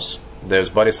Logos. There's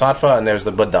Bodhisattva and there's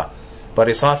the Buddha.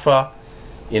 Bodhisattva,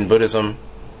 in Buddhism,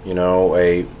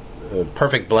 a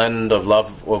perfect blend of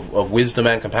love, of wisdom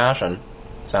and compassion,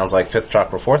 sounds like fifth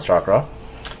chakra, fourth chakra,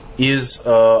 is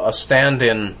a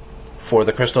stand-in for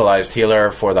the crystallized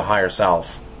healer, for the higher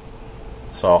self.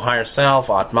 So higher self,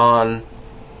 Atman,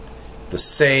 the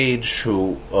sage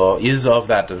who is of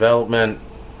that development,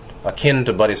 akin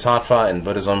to Bodhisattva in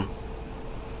Buddhism,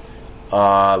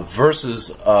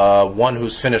 versus one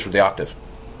who's finished with the octave.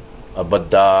 A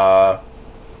Buddha,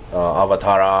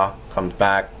 Avatara, comes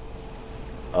back.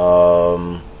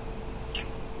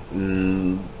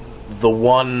 The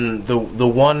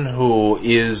one who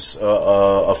is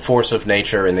a force of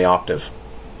nature in the octave.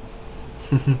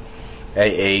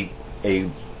 a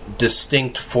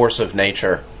distinct force of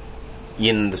nature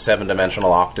in the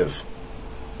seven-dimensional octave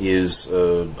is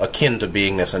akin to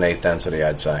beingness in eighth density,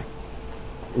 I'd say.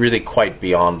 Really quite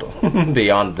beyond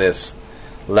beyond this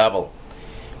level.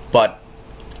 But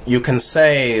you can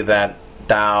say that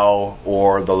Tao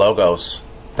or the Logos,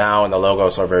 Tao and the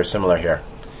Logos are very similar here.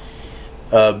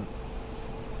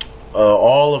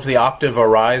 All of the octave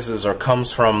arises or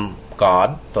comes from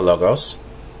God, the Logos,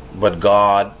 but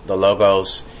God, the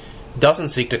Logos, doesn't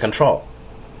seek to control,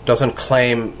 doesn't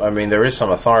claim. There is some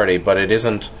authority, but it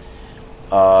isn't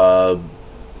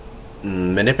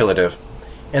manipulative.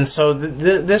 And so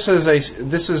this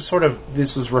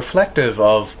is reflective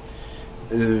of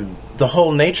the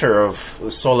whole nature of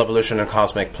soul evolution and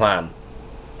cosmic plan.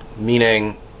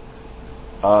 Meaning,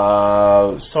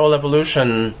 soul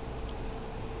evolution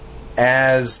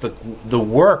as the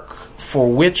work for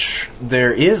which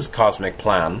there is cosmic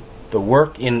plan, the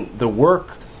work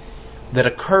that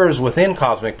occurs within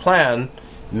cosmic plan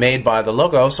made by the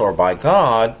Logos or by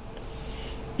God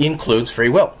includes free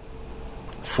will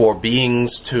for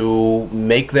beings to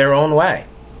make their own way,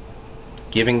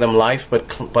 giving them life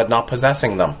but not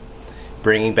possessing them,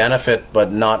 bringing benefit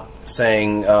but not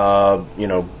saying,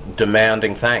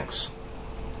 demanding thanks,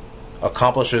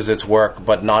 accomplishes its work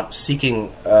but not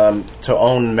seeking to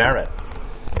own merit.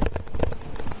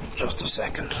 Just a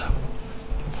second.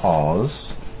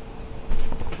 Pause.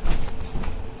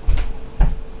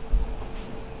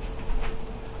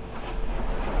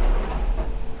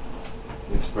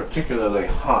 It's particularly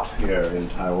hot here in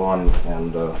Taiwan,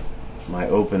 and my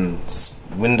open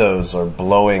windows are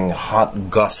blowing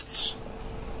hot gusts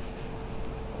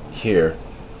here,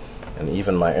 and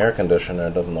even my air conditioner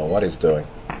doesn't know what he's doing.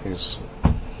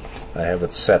 I have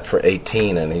it set for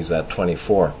 18 and he's at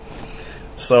 24.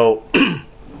 So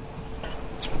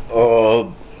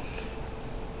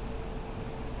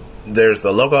there's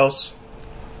the Logos.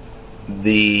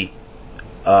 The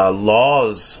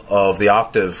laws of the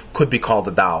octave could be called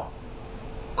the Tao,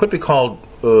 could be called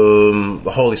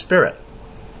the Holy Spirit,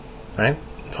 right?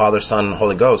 Father, Son,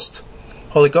 Holy Ghost.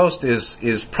 Holy Ghost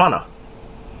is prana,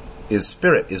 is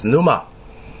spirit, is pneuma.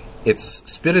 It's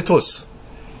spiritus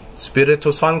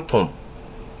sanctum.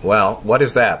 Well, what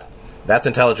is that? That's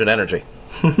intelligent energy.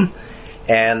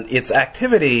 And its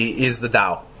activity is the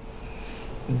Tao.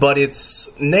 But its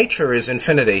nature is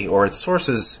infinity, or its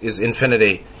sources is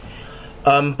infinity.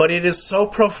 But it is so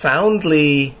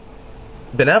profoundly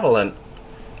benevolent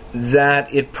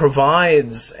that it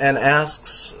provides and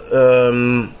asks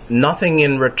nothing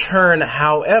in return.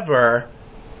 However,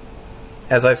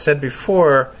 as I've said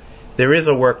before, there is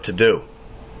a work to do.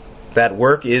 That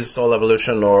work is soul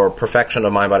evolution or perfection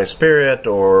of mind, body, spirit,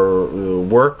 or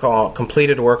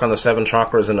completed work on the 7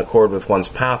 chakras in accord with one's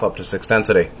path up to 6th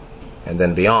density and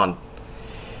then beyond.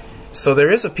 So there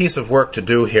is a piece of work to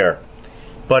do here.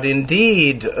 But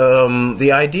indeed,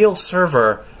 the ideal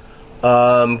server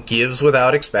gives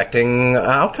without expecting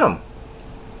outcome,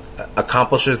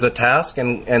 accomplishes the task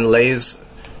and lays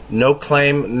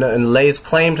claim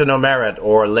to no merit,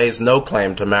 or lays no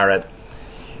claim to merit.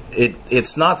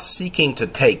 It's not seeking to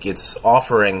take, it's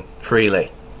offering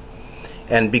freely.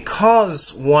 And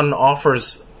because one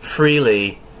offers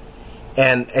freely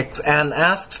and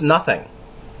asks nothing,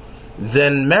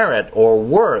 then merit or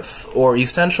worth or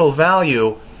essential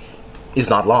value is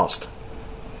not lost.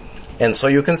 And so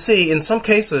you can see, in some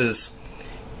cases,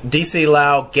 D.C.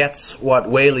 Lau gets what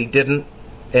Whaley didn't.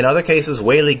 In other cases,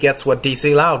 Whaley gets what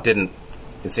D.C. Lau didn't,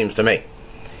 it seems to me.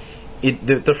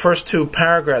 The first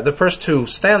two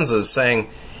stanzas saying,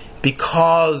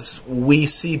 because we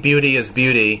see beauty as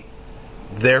beauty,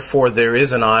 therefore there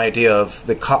is an idea of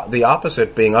the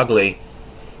opposite being ugly.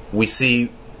 We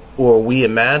see, or we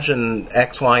imagine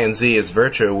X, Y, and Z as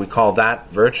virtue. We call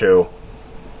that virtue,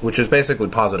 which is basically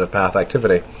positive path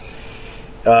activity.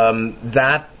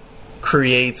 That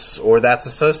creates, or that's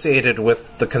associated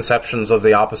with the conceptions of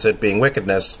the opposite being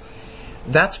wickedness.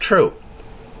 That's true.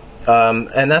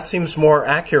 And that seems more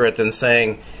accurate than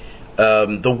saying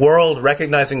the world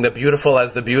recognizing the beautiful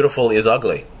as the beautiful is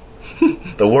ugly.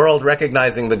 The world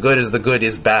recognizing the good as the good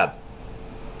is bad.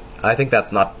 I think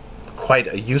that's not quite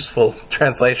a useful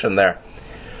translation there.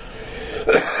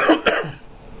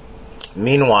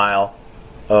 Meanwhile,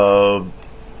 so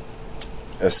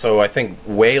I think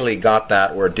Whaley got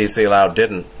that where D.C. Lau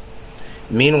didn't.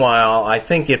 Meanwhile, I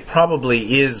think it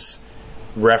probably is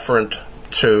referent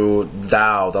to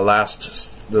Tao,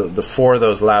 the 4 of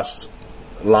those last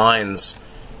lines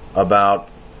about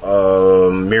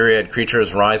myriad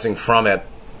creatures rising from it,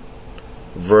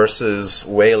 versus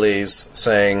Whaley's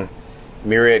saying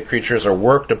myriad creatures are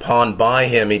worked upon by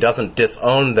him. He doesn't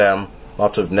disown them.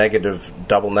 Lots of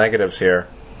double negatives here.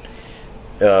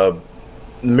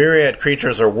 Myriad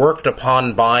creatures are worked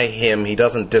upon by him. He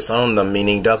doesn't disown them,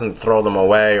 meaning he doesn't throw them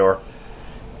away or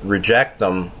reject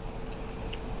them.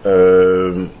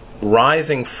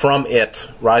 Rising from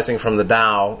the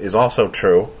Tao is also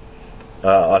true.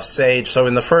 A sage.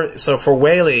 So for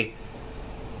Whaley,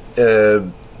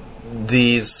 the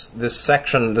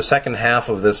second half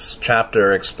of this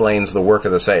chapter explains the work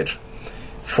of the sage.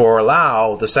 For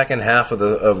Lau, the second half of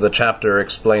the chapter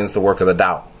explains the work of the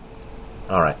Tao.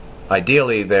 All right.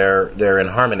 Ideally, they're in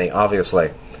harmony.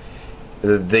 Obviously,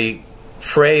 the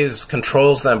phrase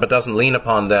controls them but doesn't lean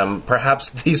upon them.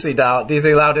 Perhaps D.C. Lau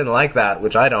didn't like that,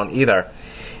 which I don't either.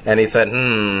 And he said,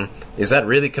 is that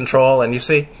really control? And you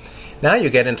see, now you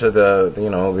get into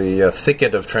the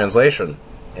thicket of translation,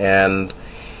 and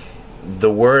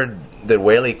the word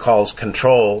Whaley calls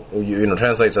control,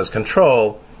 translates as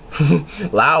control,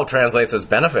 Lao translates as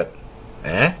benefit.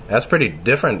 That's pretty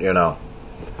different,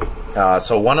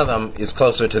 So one of them is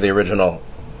closer to the original,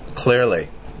 clearly,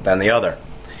 than the other.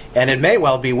 And it may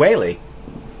well be Whaley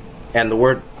and the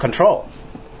word control.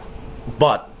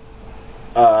 But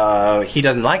he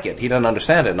doesn't like it. He doesn't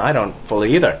understand it, and I don't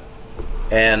fully either.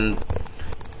 And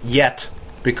yet,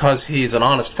 because he's an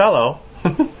honest fellow,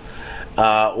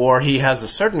 or he has a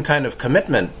certain kind of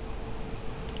commitment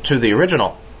to the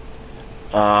original,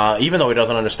 even though he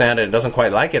doesn't understand it and doesn't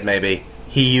quite like it, maybe,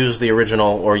 he used the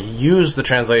original, or used the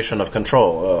translation of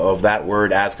control, of that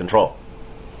word as control.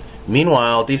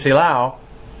 Meanwhile, D.C. Lau,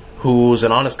 who's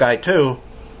an honest guy too,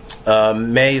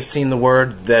 may have seen the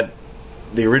word that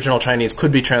the original Chinese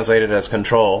could be translated as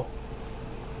control,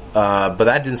 but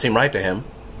that didn't seem right to him.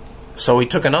 So he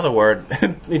took another word,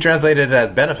 he translated it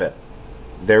as benefit.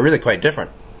 They're really quite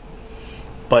different.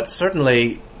 But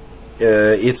certainly,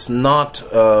 it's not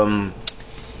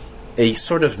a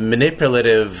sort of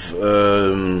manipulative,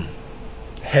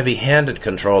 heavy-handed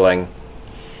controlling.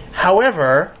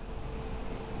 However,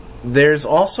 there's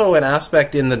also an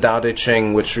aspect in the Tao Te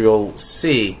Ching, which you'll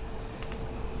see,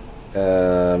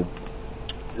 that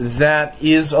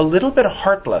is a little bit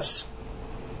heartless.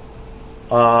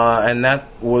 And that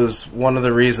was one of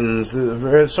the reasons,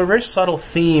 it's a very subtle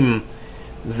theme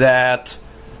that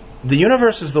the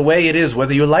universe is the way it is,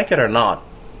 whether you like it or not.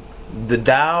 The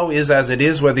Tao is as it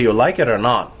is, whether you like it or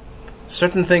not.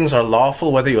 Certain things are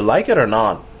lawful, whether you like it or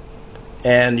not.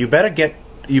 And you better get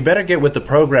with the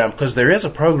program, because there is a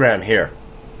program here.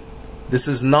 This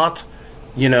is not,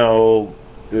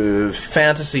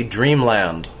 fantasy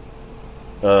dreamland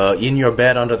in your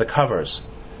bed under the covers.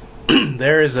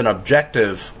 There is an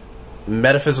objective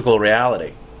metaphysical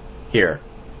reality here.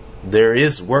 There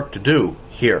is work to do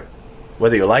here,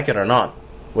 whether you like it or not,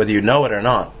 whether you know it or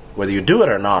not, whether you do it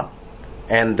or not.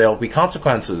 And there'll be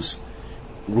consequences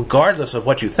regardless of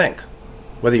what you think,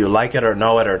 whether you like it or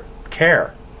know it or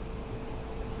care.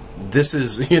 This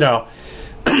is, you're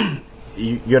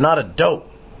not a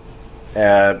dope,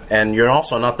 and you're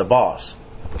also not the boss.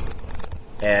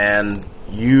 And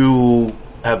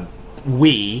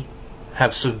we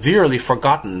have severely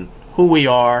forgotten who we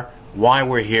are, why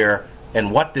we're here,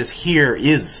 and what this here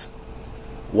is.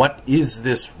 What is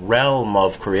this realm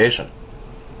of creation?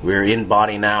 We're in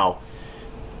body now,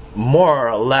 more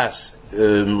or less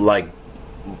like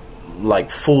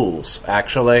fools,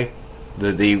 actually.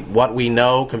 The what we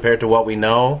know compared to what we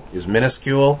know is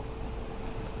minuscule.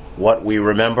 What we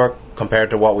remember compared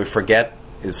to what we forget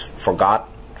is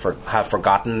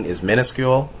forgotten is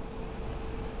minuscule.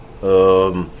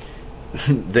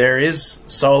 There is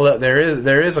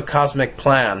a cosmic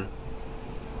plan,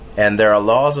 and there are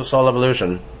laws of soul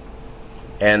evolution,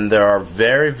 and there are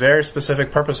very, very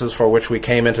specific purposes for which we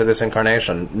came into this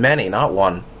incarnation. Many, not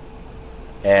one.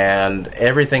 And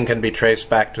everything can be traced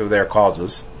back to their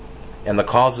causes, and the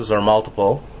causes are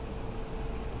multiple,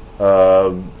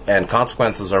 and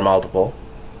consequences are multiple.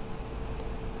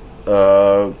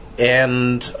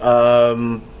 And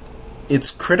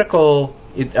it's critical.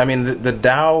 The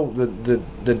Tao,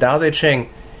 the Tao Te Ching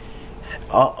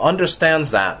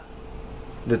understands that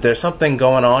there's something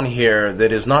going on here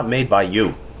that is not made by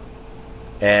you,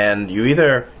 and you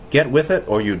either get with it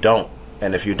or you don't.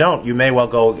 And if you don't, you may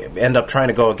well end up trying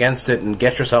to go against it and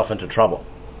get yourself into trouble.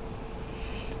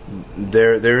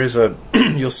 There is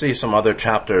you'll see some other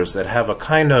chapters that have a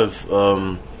kind of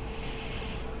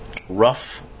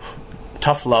rough,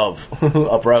 tough love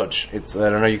approach. I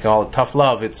don't know, you call it tough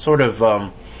love. It's sort of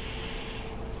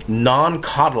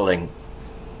non-coddling,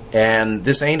 and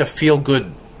this ain't a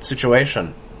feel-good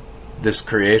situation. This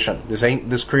creation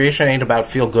ain't about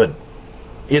feel-good.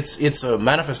 It's a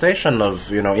manifestation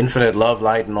of infinite love,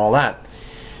 light, and all that.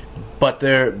 But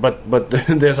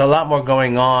there's a lot more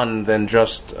going on than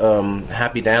just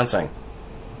happy dancing.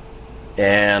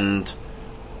 And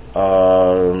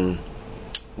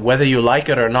whether you like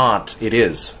it or not, it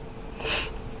is.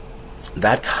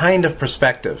 That kind of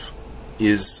perspective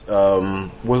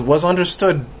was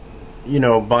understood,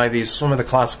 by some of the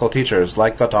classical teachers,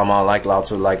 like Gautama, like Lao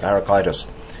Tzu, like Heraclitus.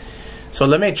 So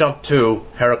let me jump to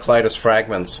Heraclitus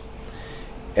fragments.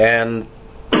 And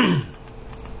the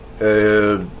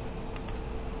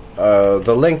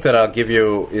link that I'll give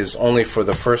you is only for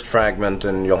the first fragment,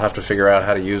 and you'll have to figure out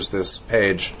how to use this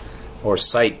page or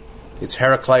site. It's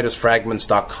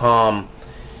HeraclitusFragments.com.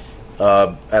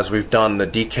 As we've done the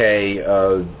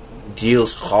DK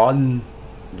Diels Khan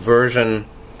version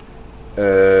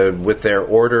with their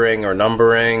ordering or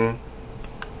numbering.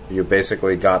 You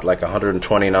basically got like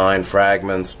 129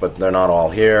 fragments, but they're not all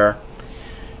here.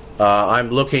 I'm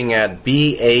looking at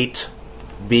B8,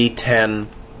 B10,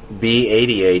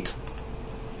 B88,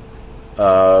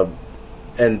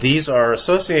 and these are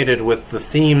associated with the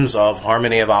themes of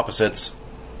harmony of opposites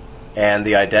and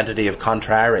the identity of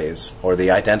contraries, or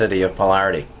the identity of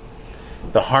polarity.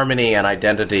 The harmony and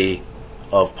identity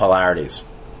of polarities.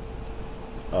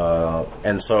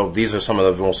 And so these are some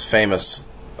of the most famous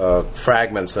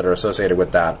fragments that are associated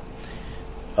with that.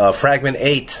 Fragment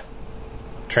 8,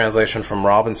 translation from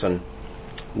Robinson: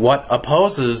 what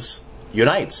opposes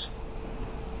unites,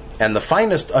 and the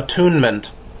finest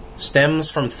attunement stems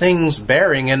from things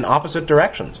bearing in opposite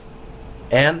directions,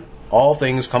 and all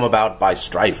things come about by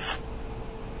strife,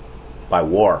 by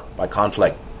war, by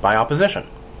conflict, by opposition.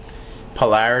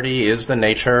 Polarity is the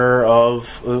nature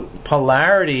of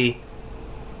polarity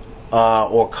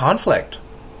or conflict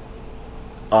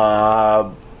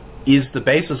is the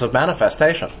basis of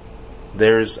manifestation.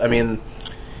 If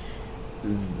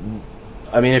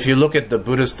you look at the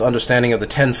Buddhist understanding of the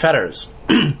 10 fetters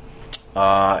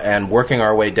and working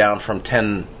our way down from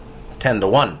 10 to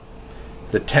 1,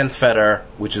 the 10th fetter,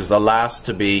 which is the last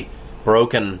to be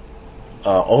broken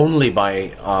only by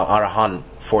Arahant,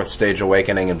 fourth stage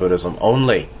awakening in Buddhism,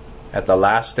 only at the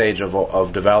last stage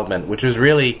of development, which is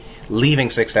really leaving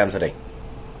sixth density,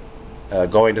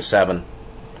 going to 7.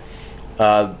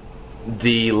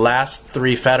 The last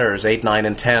 3 fetters, 8, 9,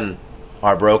 and 10,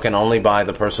 are broken only by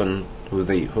the person who's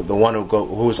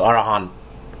Arahant,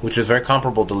 which is very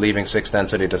comparable to leaving sixth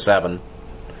density to 7.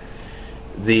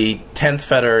 The 10th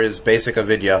fetter is basic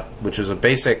avidya, which is a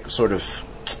basic sort of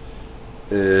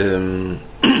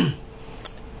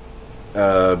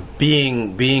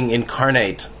being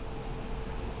incarnate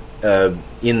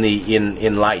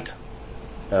in light,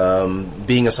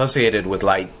 being associated with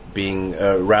light, being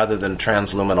rather than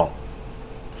transluminal.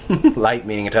 Light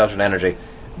meaning intelligent energy.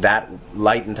 That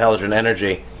light intelligent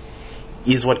energy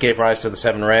is what gave rise to the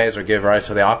 7 rays, or gave rise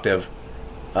to the octave.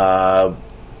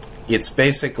 It's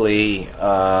basically,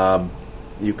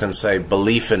 you can say,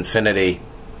 belief infinity,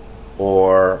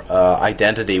 or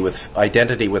identity with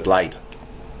light.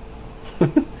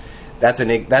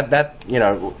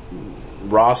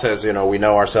 Ra says, we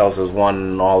know ourselves as one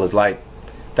and all is light.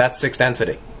 That's sixth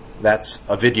density. That's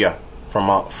avidya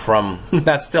from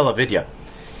that's still avidya.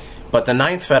 But the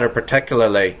 9th fetter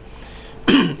particularly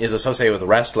is associated with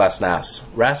restlessness.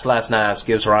 Restlessness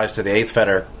gives rise to the 8th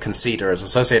fetter, conceit, or is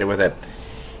associated with it.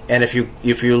 And if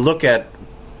you look at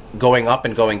going up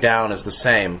and going down as the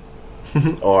same,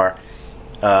 or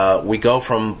we go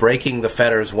from breaking the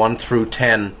fetters 1 through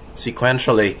 10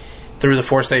 sequentially through the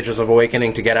 4 stages of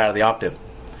awakening to get out of the octave.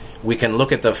 We can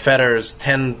look at the fetters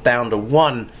 10 down to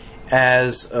 1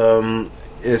 as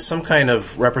is some kind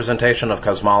of representation of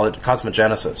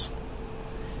cosmogenesis.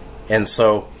 And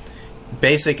so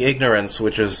basic ignorance,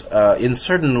 which is in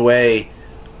certain way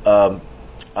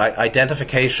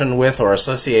identification with or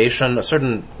association, a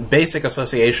certain basic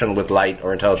association with light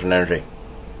or intelligent energy,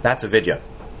 that's avidya,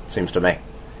 seems to me.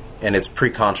 And it's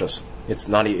pre-conscious. It's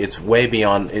not. It's way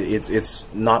beyond. It's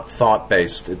not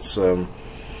thought-based. It's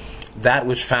that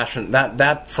which fashioned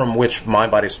that from which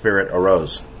mind, body, spirit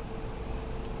arose.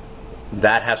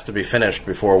 That has to be finished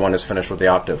before one is finished with the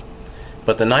octave.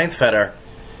 But the 9th fetter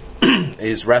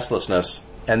is restlessness,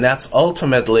 and that's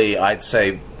ultimately, I'd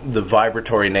say, the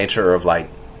vibratory nature of light.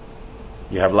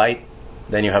 You have light,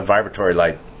 then you have vibratory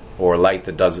light, or light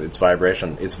that does its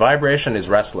vibration. Its vibration is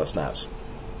restlessness.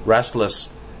 Restless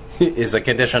is a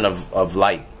condition of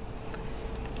light.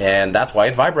 And that's why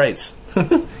it vibrates.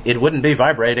 It wouldn't be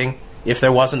vibrating if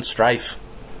there wasn't strife,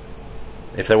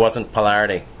 if there wasn't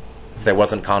polarity, if there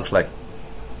wasn't conflict.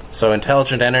 So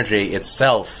intelligent energy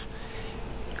itself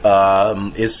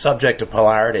is subject to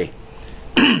polarity.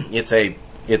 It's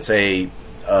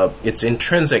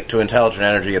intrinsic to intelligent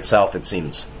energy itself, it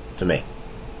seems to me.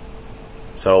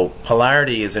 So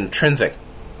polarity is intrinsic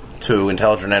to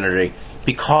intelligent energy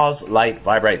because light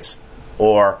vibrates,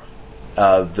 or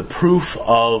the proof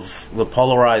of the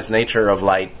polarized nature of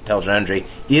light, intelligent energy,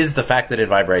 is the fact that it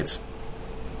vibrates.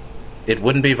 It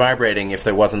wouldn't be vibrating if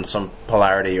there wasn't some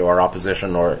polarity or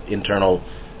opposition or internal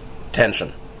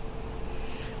tension.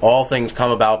 All things come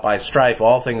about by strife.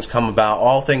 All things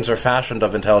are fashioned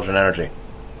of intelligent energy.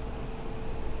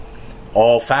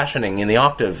 All fashioning in the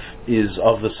octave is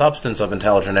of the substance of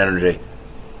intelligent energy,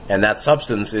 and that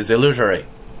substance is illusory.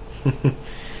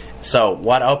 So,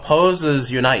 what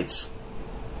opposes unites.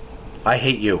 I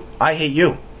hate you. I hate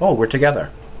you. Oh, we're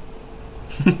together.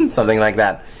 Something like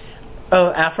that.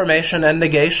 Affirmation and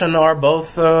negation are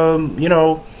both,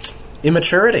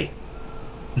 immaturity.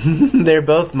 They're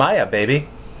both Maya, baby.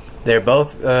 They're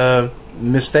both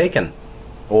mistaken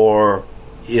or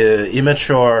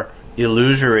immature,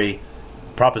 illusory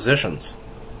propositions.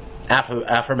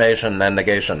 Affirmation and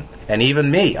negation. And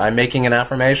even me, I'm making an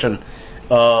affirmation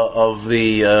of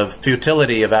the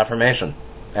futility of affirmation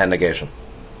and negation.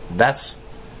 That's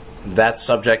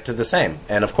subject to the same.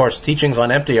 And of course, teachings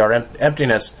on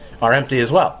emptiness are empty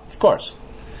as well, of course.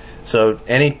 So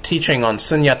any teaching on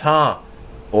sunyata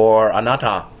or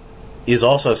anatta is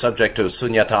also subject to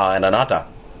sunyata and anatta.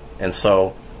 And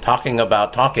so talking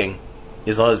about talking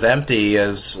is as empty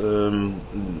as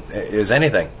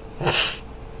anything.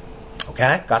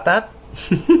 Okay, got that?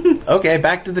 Okay,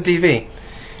 back to the TV.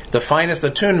 The finest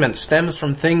attunement stems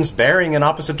from things bearing in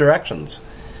opposite directions.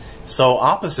 So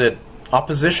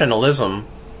oppositionalism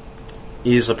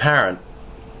is apparent.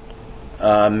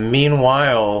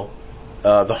 Meanwhile,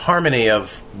 the harmony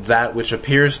of that which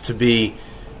appears to be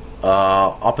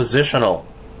oppositional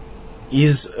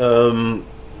is the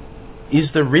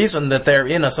reason that they're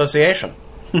in association.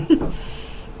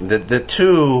 The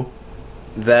two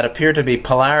that appear to be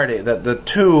polarity, the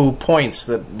two points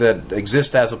that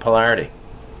exist as a polarity,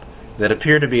 that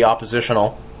appear to be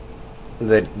oppositional,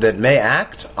 that may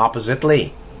act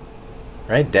oppositely,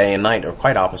 right? Day and night are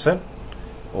quite opposite,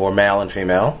 or male and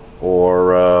female,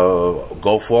 or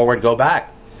go forward, go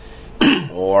back,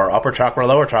 or upper chakra,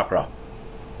 lower chakra,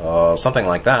 something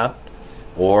like that,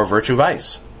 or virtue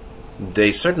vice.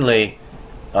 They certainly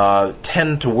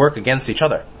tend to work against each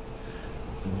other.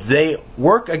 They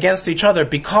work against each other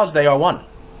because they are one.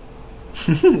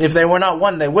 If they were not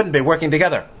one, they wouldn't be working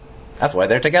together. That's why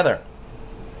they're together.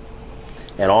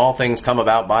 And all things come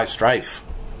about by strife,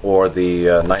 or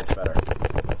the ninth fetter.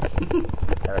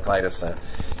 Heraclitus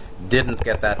didn't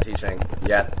get that teaching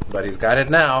yet, but he's got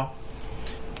it now.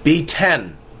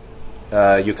 B10.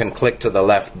 You can click to the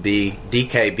left,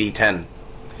 DK B10.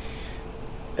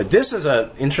 This is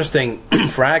an interesting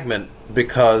fragment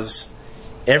because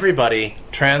everybody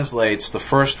translates the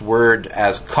first word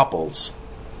as couples,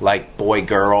 like boy,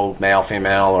 girl, male,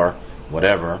 female, or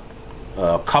whatever.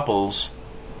 Couples,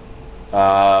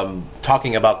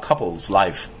 talking about couples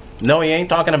life. No, he ain't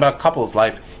talking about couples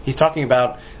life. He's talking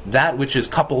about that which is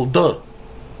coupled,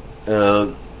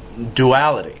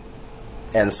 duality.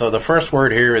 And so the first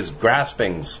word here is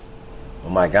graspings. Oh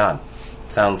my God,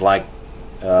 sounds like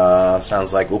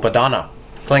upadana,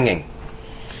 clinging.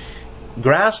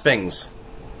 Graspings.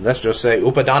 Let's just say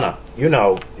upadana.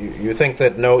 You think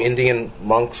that no Indian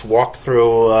monks walked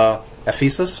through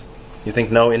Ephesus? You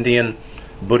think no Indian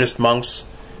Buddhist monks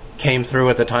came through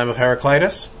at the time of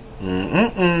Heraclitus?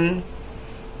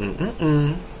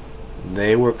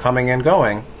 They were coming and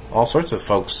going. All sorts of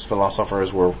folks,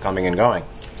 philosophers, were coming and going.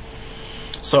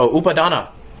 So upadana,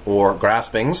 or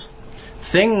graspings,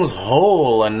 things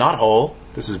whole and not whole.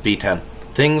 This is B10.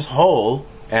 Things whole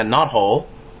and not whole.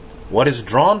 What is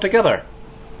drawn together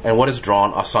and what is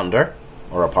drawn asunder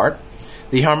or apart.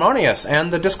 The harmonious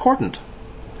and the discordant.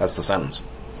 That's the sentence.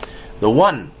 The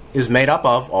one is made up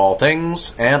of all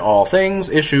things, and all things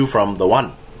issue from the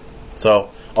one. So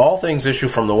all things issue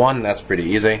from the one. That's pretty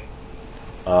easy.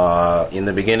 In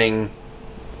the beginning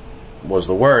was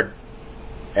the Word,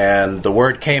 and the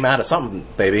Word came out of something,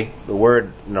 baby. The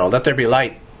Word, let there be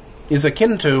light, is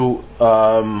akin to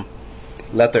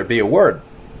let there be a word.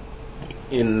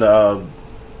 In yoga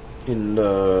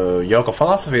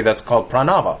philosophy, that's called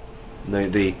pranava.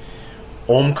 The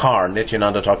Omkar,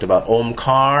 Nityananda talked about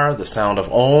Omkar, the sound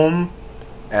of Om,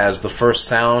 as the first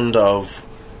sound of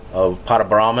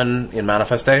Parabrahman in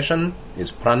manifestation,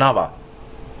 is pranava.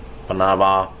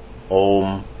 Pranava,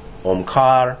 Om,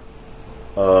 Omkar.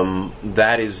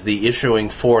 That is the issuing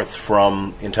forth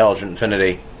from intelligent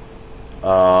infinity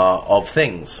of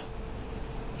things.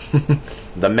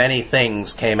 The many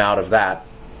things came out of that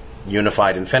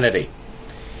unified infinity.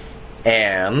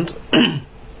 And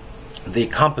the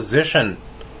composition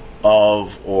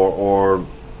of or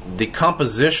the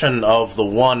composition of the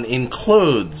one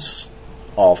includes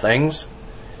all things.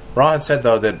 Ra had said,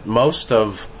 though, that most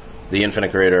of the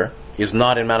infinite creator is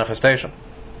not in manifestation.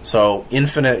 So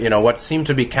infinite, what seem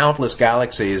to be countless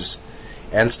galaxies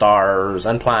and stars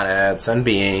and planets and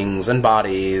beings and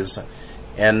bodies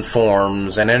and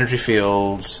forms and energy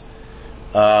fields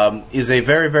is a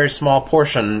very, very small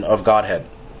portion of Godhead.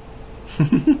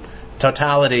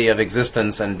 Totality of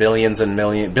existence and billions and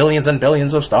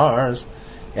billions of stars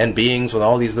and beings with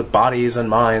all these bodies and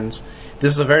minds.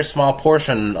 This is a very small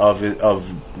portion of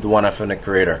the one infinite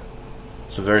creator.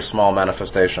 It's a very small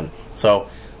manifestation. So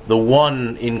the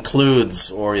one includes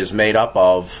or is made up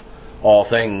of all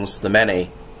things, the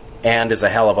many, and is a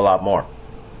hell of a lot more.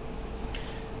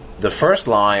 The first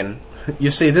line,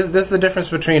 you see, this is the difference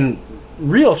between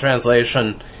real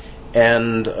translation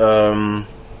and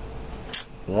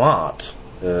what?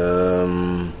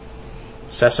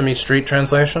 Sesame Street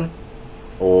translation?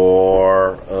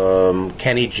 Or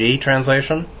Kenny G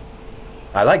translation?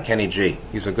 I like Kenny G.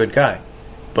 He's a good guy.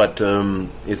 But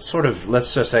it's sort of,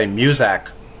 let's just say,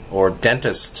 Muzak or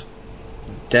dentist,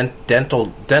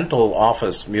 dental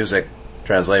office music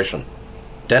translation.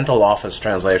 Dental office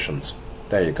translations.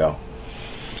 There you go.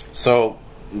 So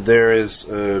there is,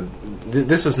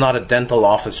 this is not a dental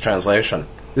office translation.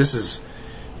 This is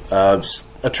a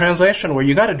translation where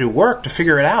you got to do work to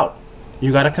figure it out.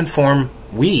 You got to conform.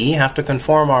 We have to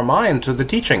conform our mind to the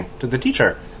teaching, to the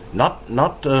teacher, not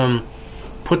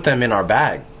put them in our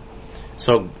bag.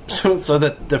 So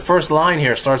that the first line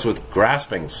here starts with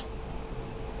graspings.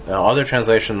 Now, other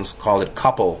translations call it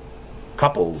couples,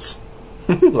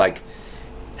 like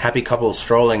happy couples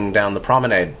strolling down the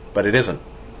promenade, but it isn't.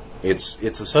 It's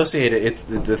associated.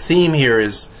 The theme here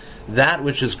is that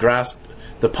which is grasped,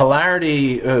 the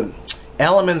polarity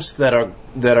elements that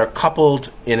are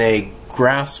coupled in a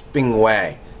grasping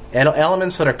way, and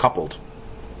elements that are coupled,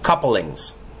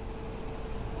 couplings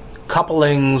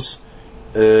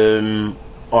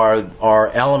are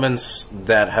elements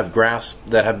that have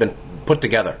been put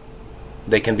together.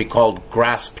 They can be called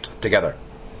grasped together.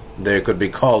 They could be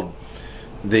called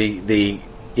the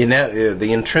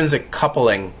intrinsic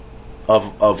coupling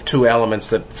of two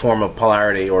elements that form a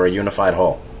polarity or a unified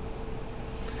whole.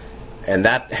 And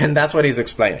that's what he's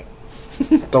explaining.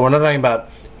 So we're not talking about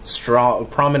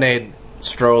promenade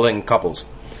strolling couples,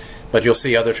 but you'll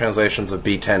see other translations of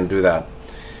B10 do that.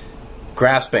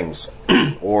 Graspings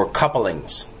or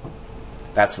couplings.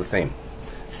 That's the theme.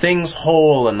 Things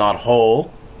whole and not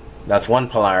whole. That's one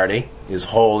polarity, is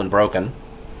whole and broken.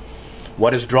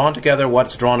 What is drawn together,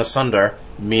 what's drawn asunder,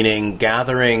 meaning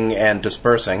gathering and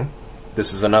dispersing.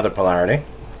 This is another polarity.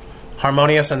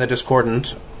 Harmonious and the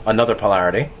discordant, another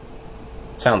polarity.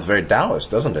 Sounds very Taoist,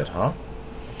 doesn't it, huh?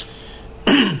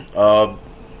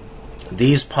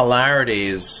 These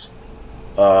polarities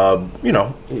are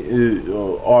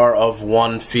of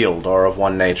one field or of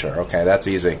one nature. Okay, that's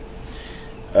easy.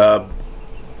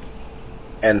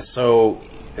 And so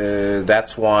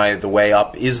that's why the way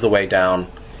up is the way down.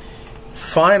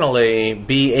 Finally,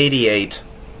 B88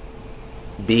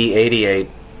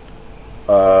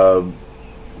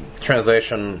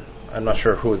 translation, I'm not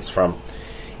sure who it's from.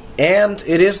 And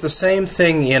it is the same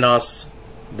thing in us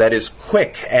that is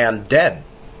quick and dead,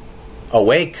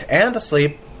 awake and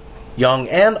asleep, young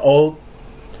and old.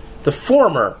 The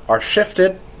former are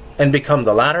shifted and become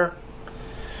the latter,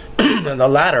 and the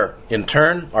latter, in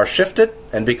turn, are shifted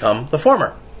and become the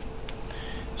former.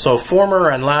 So former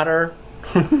and latter,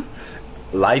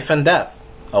 life and death,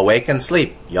 awake and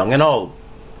sleep, young and old.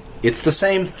 It's the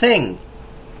same thing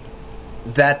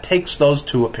that takes those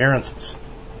two appearances.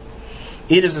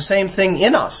 It is the same thing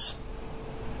in us.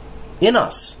 In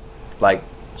us. Like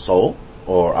soul,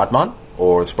 or Atman,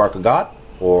 or the spark of God,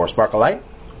 or spark of light,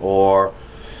 or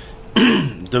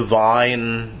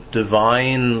divine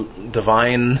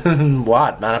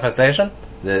what? Manifestation?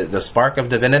 The spark of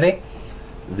divinity?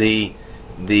 The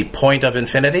point of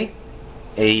infinity?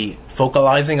 A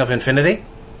focalizing of infinity?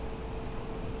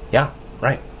 Yeah,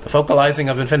 right. The focalizing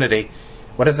of infinity.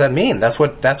 What does that mean? That's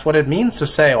what it means to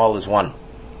say all is one.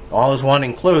 All is one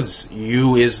includes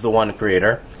you is the one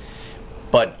creator,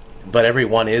 but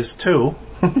everyone is too,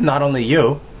 not only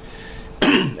you,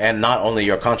 and not only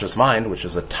your conscious mind, which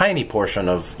is a tiny portion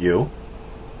of you.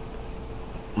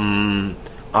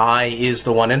 I is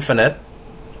the one infinite.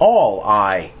 All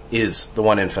I is the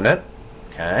one infinite.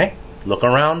 Okay? Look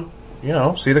around,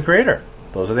 see the creator.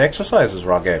 Those are the exercises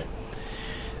Ra gave.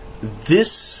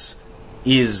 This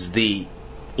is the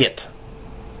it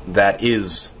that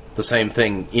is the same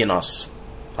thing in us,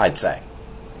 I'd say.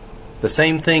 The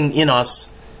same thing in us.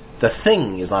 The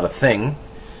thing is not a thing.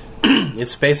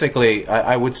 It's basically,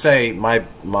 I would say, my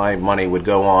money would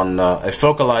go on a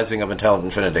focalizing of intelligent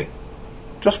infinity.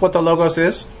 Just what the logos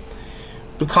is.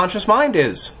 The conscious mind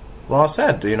is. Ra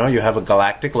said, you have a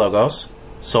galactic logos,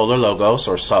 solar logos,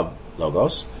 or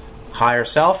sub-logos. Higher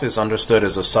self is understood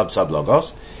as a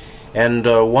sub-logos. And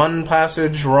one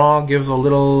passage, Ra gives a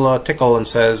little tickle and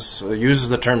uses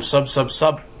the term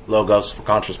sub-logos for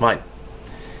conscious mind.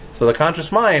 So the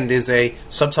conscious mind is a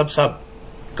sub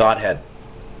Godhead,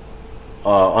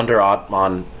 under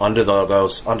Atman, under the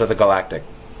logos, under the galactic.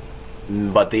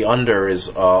 But the under is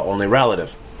only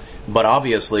relative. But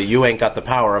obviously, you ain't got the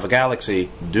power of a galaxy,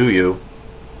 do you?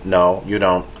 No, you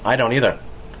don't. I don't either.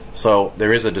 So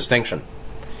there is a distinction.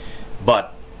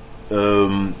 But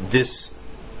this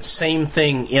same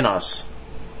thing in us,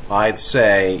 I'd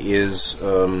say, is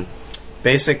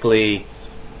basically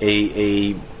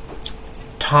a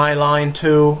tie line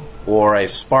to, or a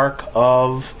spark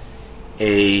of,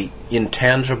 a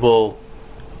intangible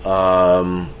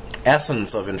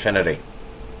essence of infinity,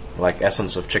 like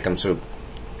essence of chicken soup,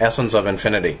 essence of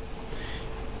infinity,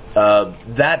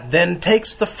 that then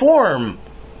takes the form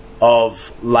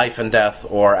of life and death,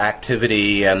 or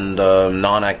activity and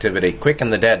non-activity, quick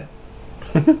and the dead.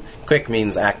 Quick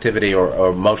means activity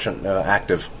or motion,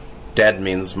 active. Dead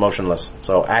means motionless.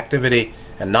 So activity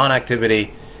and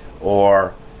non-activity,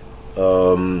 or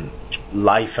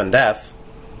life and death,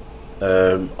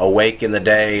 awake in the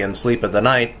day and sleep at the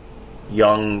night,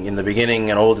 young in the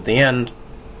beginning and old at the end.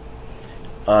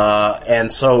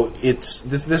 And so it's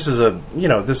this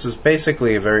is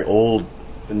basically a very old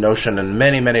notion, and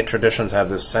many traditions have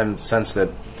this sense that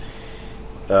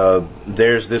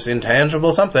there's this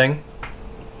intangible something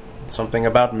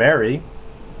about Mary,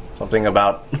 something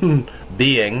about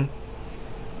being,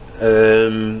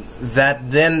 that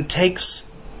then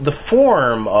takes the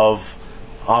form of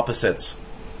opposites.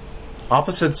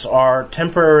 Opposites are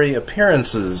temporary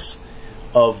appearances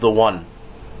of the one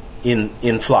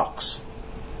in flux,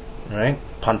 right?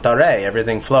 Pantare,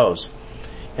 everything flows.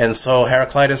 And so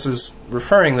Heraclitus is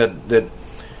referring that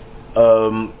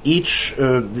each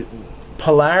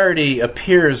polarity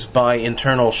appears by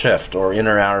internal shift, or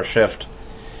inner-outer shift.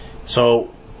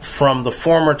 So from the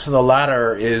former to the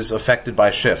latter is affected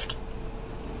by shift.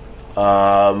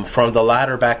 From the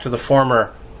latter back to the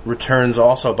former returns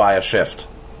also by a shift.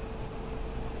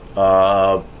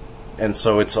 And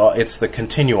so it's the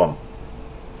continuum,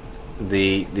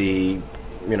 the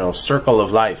circle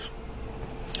of life.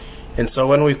 And so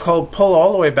when we pull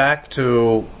all the way back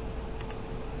to,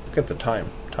 look at the time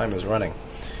is running.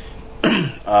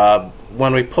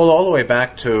 When we pull all the way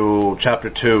back to chapter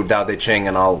 2, Tao Te Ching,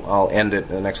 and I'll end it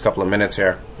in the next couple of minutes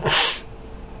here,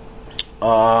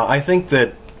 I think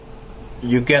that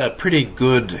you get a pretty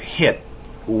good hit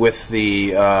with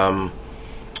the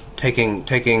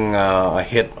taking a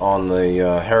hit on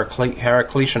the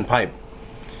Heraclitean pipe.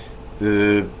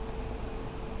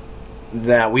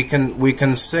 That we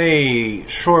can say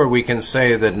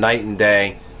that night and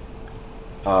day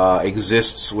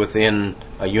exists within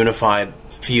a unified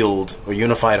field, or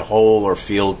unified whole or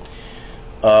field,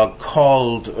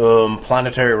 called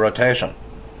planetary rotation.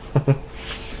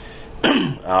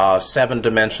 7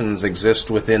 dimensions exist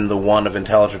within the one of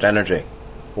intelligent energy,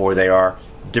 or they are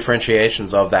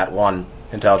differentiations of that one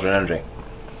intelligent energy.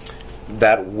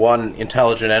 That one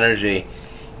intelligent energy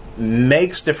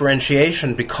makes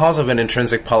differentiation because of an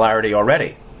intrinsic polarity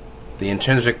already. The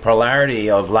intrinsic polarity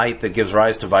of light that gives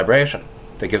rise to vibration,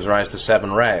 that gives rise to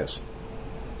 7 rays,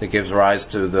 that gives rise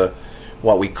to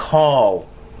what we call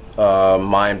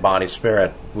mind, body,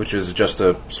 spirit, which is just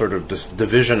a sort of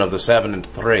division of the 7 into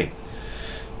 3.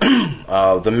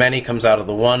 The many comes out of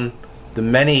the one. The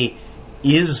many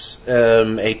is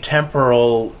a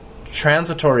temporal,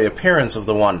 transitory appearance of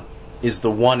the one, is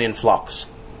the one in flux.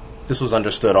 This was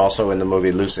understood also in the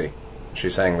movie Lucy.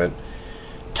 She's saying that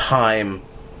time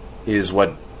is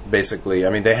what basically,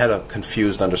 they had a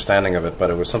confused understanding of it, but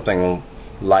it was something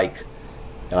like,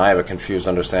 and I have a confused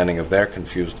understanding of their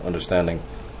confused understanding,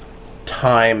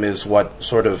 time is what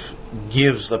sort of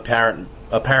gives apparent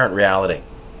reality.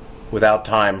 Without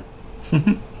time,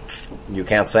 you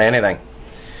can't say anything.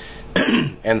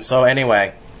 And so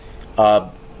anyway,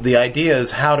 the idea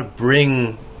is how to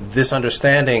bring this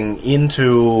understanding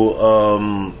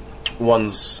into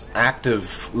one's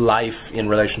active life in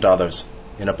relation to others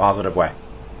in a positive way.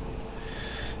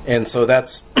 And so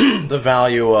that's the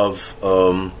value of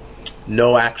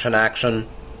no action,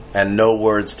 and no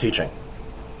words teaching.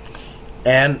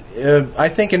 And I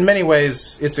think in many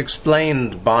ways it's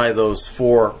explained by those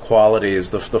 4 qualities,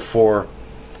 the 4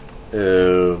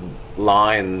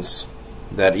 lines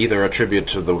that either attribute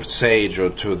to the sage or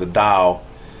to the Tao,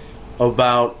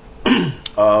 about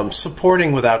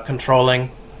supporting without controlling,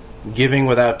 giving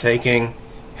without taking,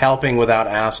 helping without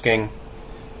asking,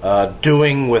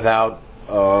 doing without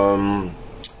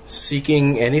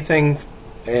seeking anything,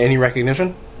 any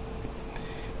recognition.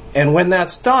 And when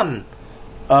that's done,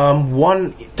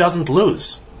 one doesn't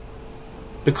lose,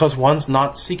 because one's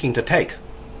not seeking to take.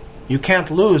 You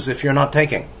can't lose if you're not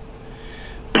taking.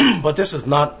 But this is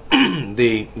not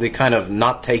the kind of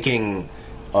not taking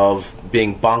of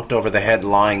being bonked over the head,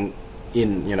 lying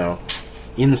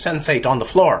insensate on the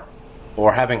floor,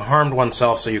 or having harmed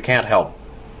oneself so you can't help,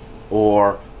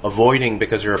 or avoiding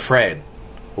because you're afraid,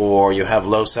 or you have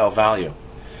low self-value,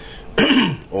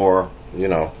 or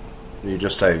you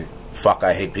just say, fuck,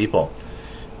 I hate people.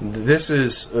 This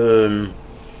is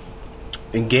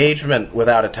engagement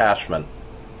without attachment,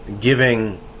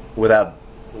 giving without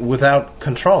without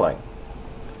controlling,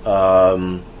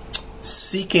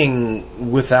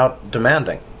 seeking without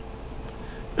demanding,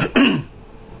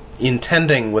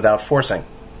 intending without forcing.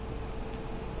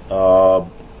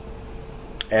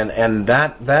 And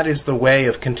that is the way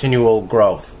of continual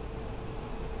growth.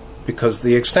 Because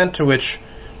the extent to which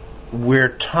we're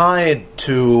tied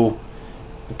to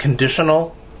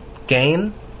conditional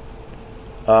gain,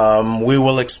 we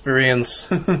will experience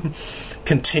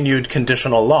continued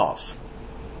conditional loss.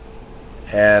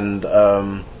 And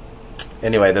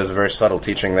anyway, there's a very subtle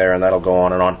teaching there, and that'll go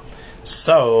on and on.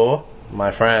 So,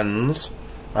 my friends,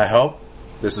 I hope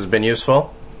this has been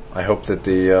useful. I hope that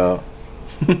the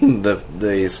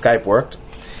the Skype worked.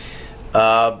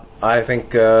 I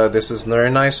think this is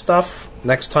very nice stuff.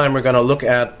 Next time we're going to look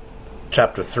at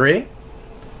Chapter 3.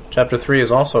 Chapter 3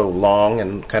 is also long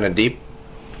and kind of deep.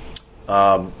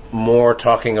 More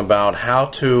talking about how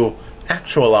to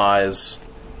actualize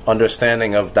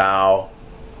understanding of Tao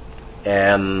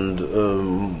and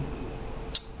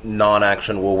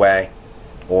non-action Wu Wei,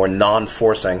 or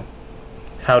non-forcing.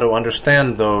 How to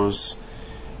understand those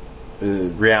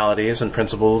realities and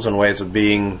principles and ways of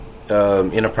being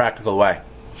in a practical way.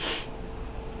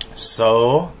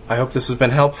 So, I hope this has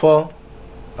been helpful.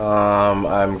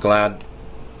 I'm glad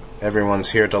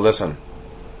everyone's here to listen.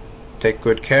 Take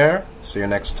good care. See you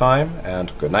next time,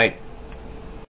 and good night.